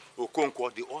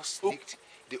 Okonkwo, they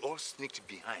all sneaked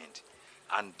behind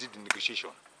and did the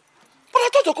negotiation. But I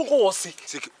thought Okonkwo was sick.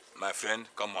 Sick, my friend,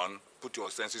 come on, put your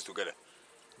senses together.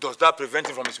 Does that prevent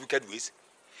him from his wicked ways?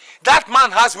 That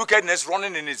man has wickedness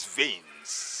running in his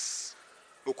veins.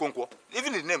 Okonkwo,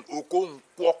 even his name,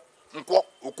 Okonkwo,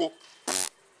 Oko.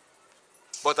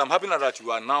 But I'm happy now that you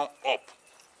are now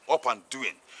up and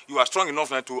doing. You are strong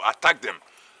enough now to attack them.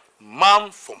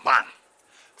 Man for man,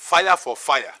 fire for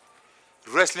fire,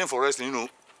 wrestling for wrestling, you know,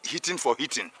 hitting for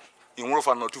hitting. In one of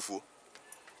our no, two for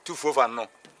no.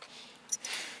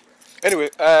 Anyway,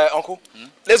 Uncle,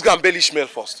 let's go and bail Ishmael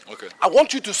first. Okay. I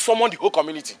want you to summon the whole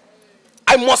community.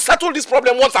 I must settle this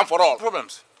problem once and for all.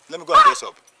 Problems. Let me go and dress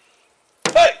up.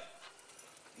 Hey!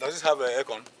 Does this have an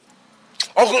aircon?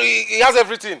 Uncle, he has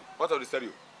everything. What of the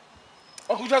stereo?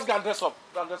 Uncle, just go and dress up.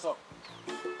 Go and dress up.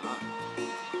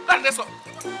 Go and dress up.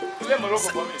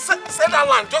 Send that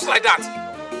land just like that.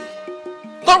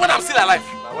 Not when I'm still alive.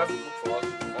 My wife will look for us.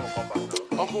 I want to come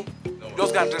back now. Uncle,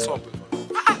 just go and dress up.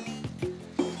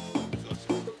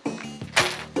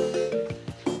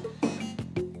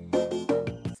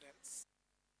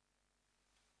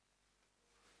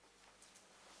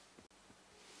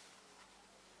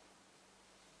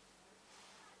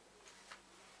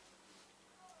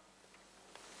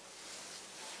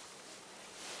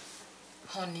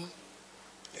 Honey?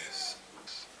 Yes.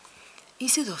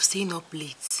 Instead of staying up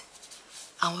late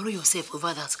and worry yourself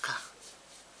over that car,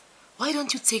 why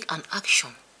don't you take an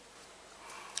action?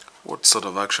 What sort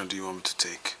of action do you want me to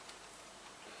take?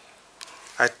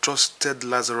 I trusted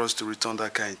Lazarus to return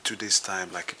that car in 2 days'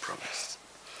 time like he promised.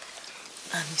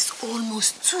 And it's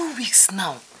almost 2 weeks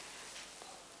now.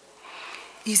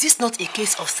 Is this not a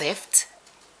case of theft?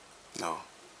 No.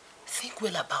 Think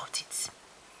well about it.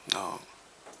 No.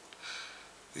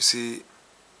 You see,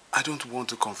 I don't want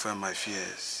to confirm my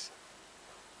fears.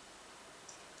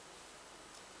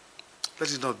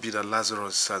 Let it not be that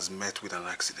Lazarus has met with an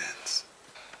accident.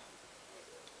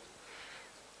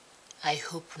 I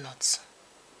hope not.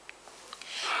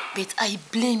 But I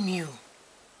blame you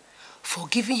for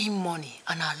giving him money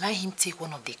and allowing him take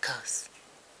one of the cars.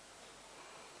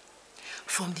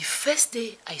 From the first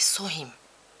day I saw him,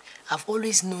 I've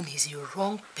always known he's a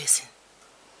wrong person.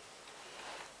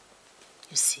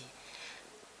 You see,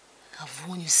 I've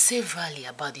warned you severally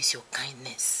about this, your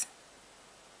kindness.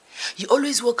 You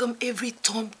always welcome every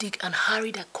Tom, Dick and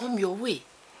Harry that come your way.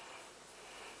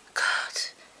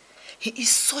 God, he is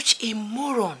such a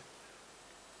moron.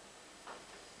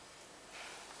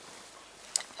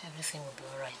 Everything will be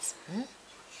alright.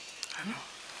 I know.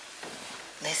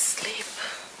 Let's sleep.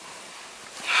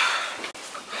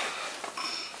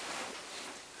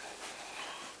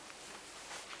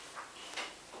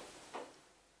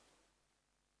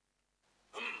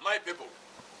 My people,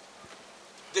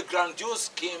 the grandiose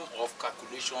scheme of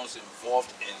calculations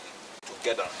involved in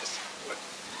togetherness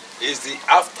is the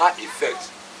after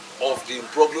effect of the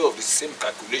imbroglio of the same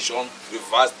calculation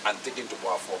reversed and taken to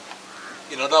power form.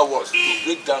 In other words, to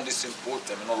break down this simple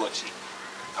terminology,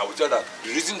 I will tell that the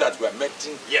reason that we are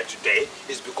meeting here today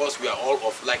is because we are all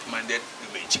of like-minded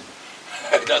image.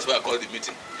 That's why I call the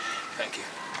meeting. Thank you.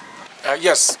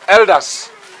 Yes, elders,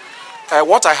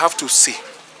 what I have to say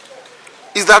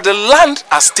is that the land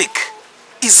at stake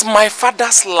is my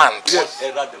father's land. Yes.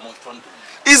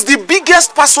 It's the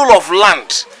biggest parcel of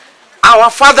land our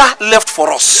father left for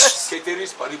us.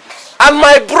 Yes. And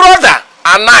my brother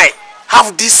and I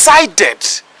have decided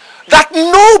that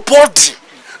nobody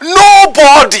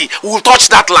will touch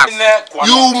that land.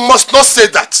 You must not say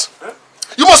that.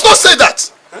 You must not say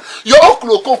that. Your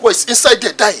uncle Okonkwo is inside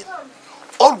there dying.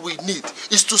 All we need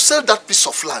is to sell that piece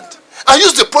of land and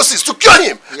use the proceeds to cure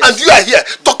him. Yes. And you are here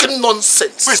talking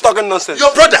nonsense. Who is talking nonsense?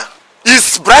 Your brother.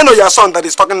 Is Brian or your son that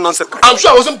is talking nonsense? I'm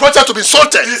sure I wasn't brought here to be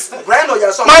insulted. Is Brian or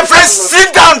your son? My friend,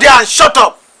 sit down there and shut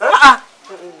up.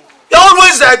 You're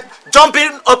always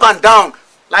jumping up and down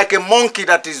like a monkey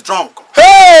that is drunk.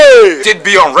 Hey! Let it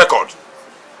be on record.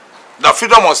 The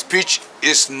freedom of speech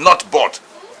is not bought,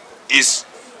 is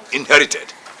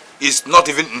inherited, is not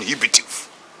even inhibitive.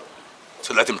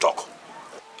 So let him talk.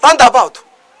 Roundabout.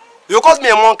 You called me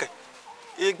a monkey.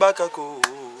 It's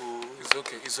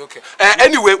okay.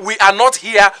 Anyway, we are not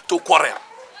here to quarrel,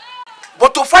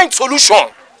 but to find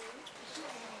solution.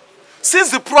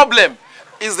 Since the problem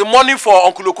is the money for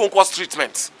Uncle Okonkwo's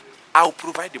treatment, I will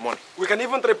provide the money. We can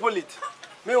even triple it.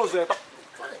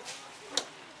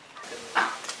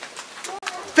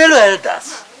 Fellow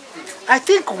elders, I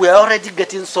think we are already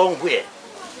getting somewhere.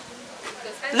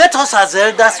 Let us as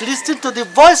elders listen to the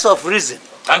voice of reason.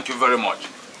 Thank you very much.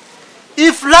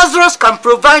 If Lazarus can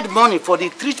provide money for the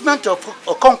treatment of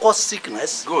Okonkwo's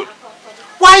sickness, good.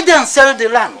 Why then sell the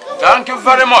land? Thank you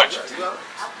very much.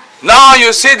 Now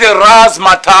you see the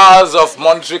razzmatazz of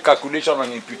monetary calculation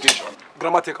and imputation.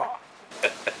 Grammatical.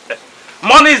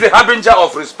 Money is the harbinger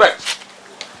of respect.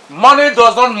 Money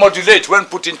does not modulate when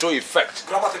put into effect.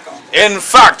 Grammatical. In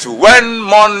fact, when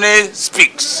money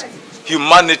speaks,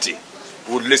 humanity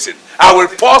would listen. I will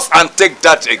pause and take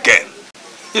that again.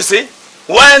 You see,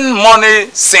 when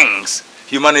money sings,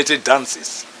 humanity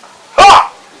dances.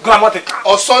 Ha! Grammatical.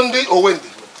 Or Sunday or Wendy.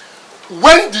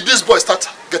 When did this boy start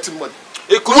getting money?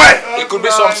 It could be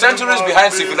some centuries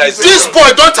behind civilization. This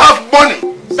boy don't have money.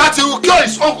 That he will cure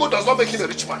his uncle does not make him a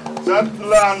rich man. That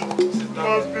land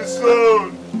must be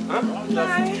sold. Huh?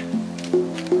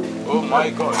 Oh my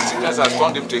God, sickness has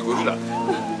turned him to a gorilla.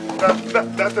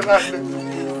 That land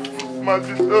must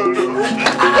be sold.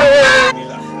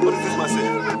 What is this message?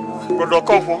 Brother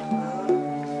Okonkwo,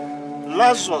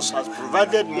 Lazarus has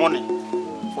provided money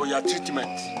for your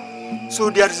treatment. So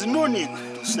there is no need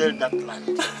to sell that land.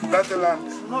 That land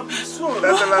must not be sold.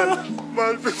 That land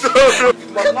must be sold.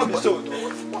 It must not be sold.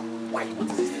 Why?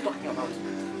 What is he talking about?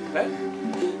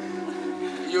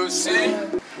 You see,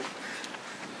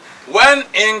 when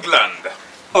England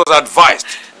was advised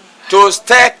to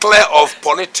stay clear of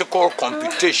political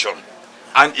computation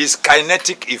and its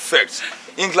kinetic effects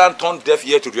England turned deaf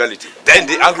ear to reality. Then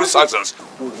the Anglo-Saxons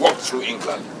will walk through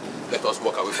England. Let us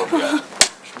walk away from here.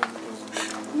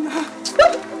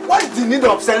 What is the need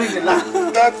of selling the land?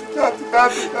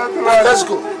 Let's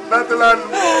go.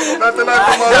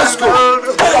 Let's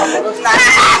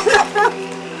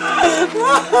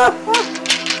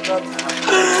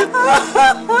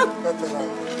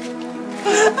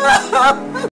go.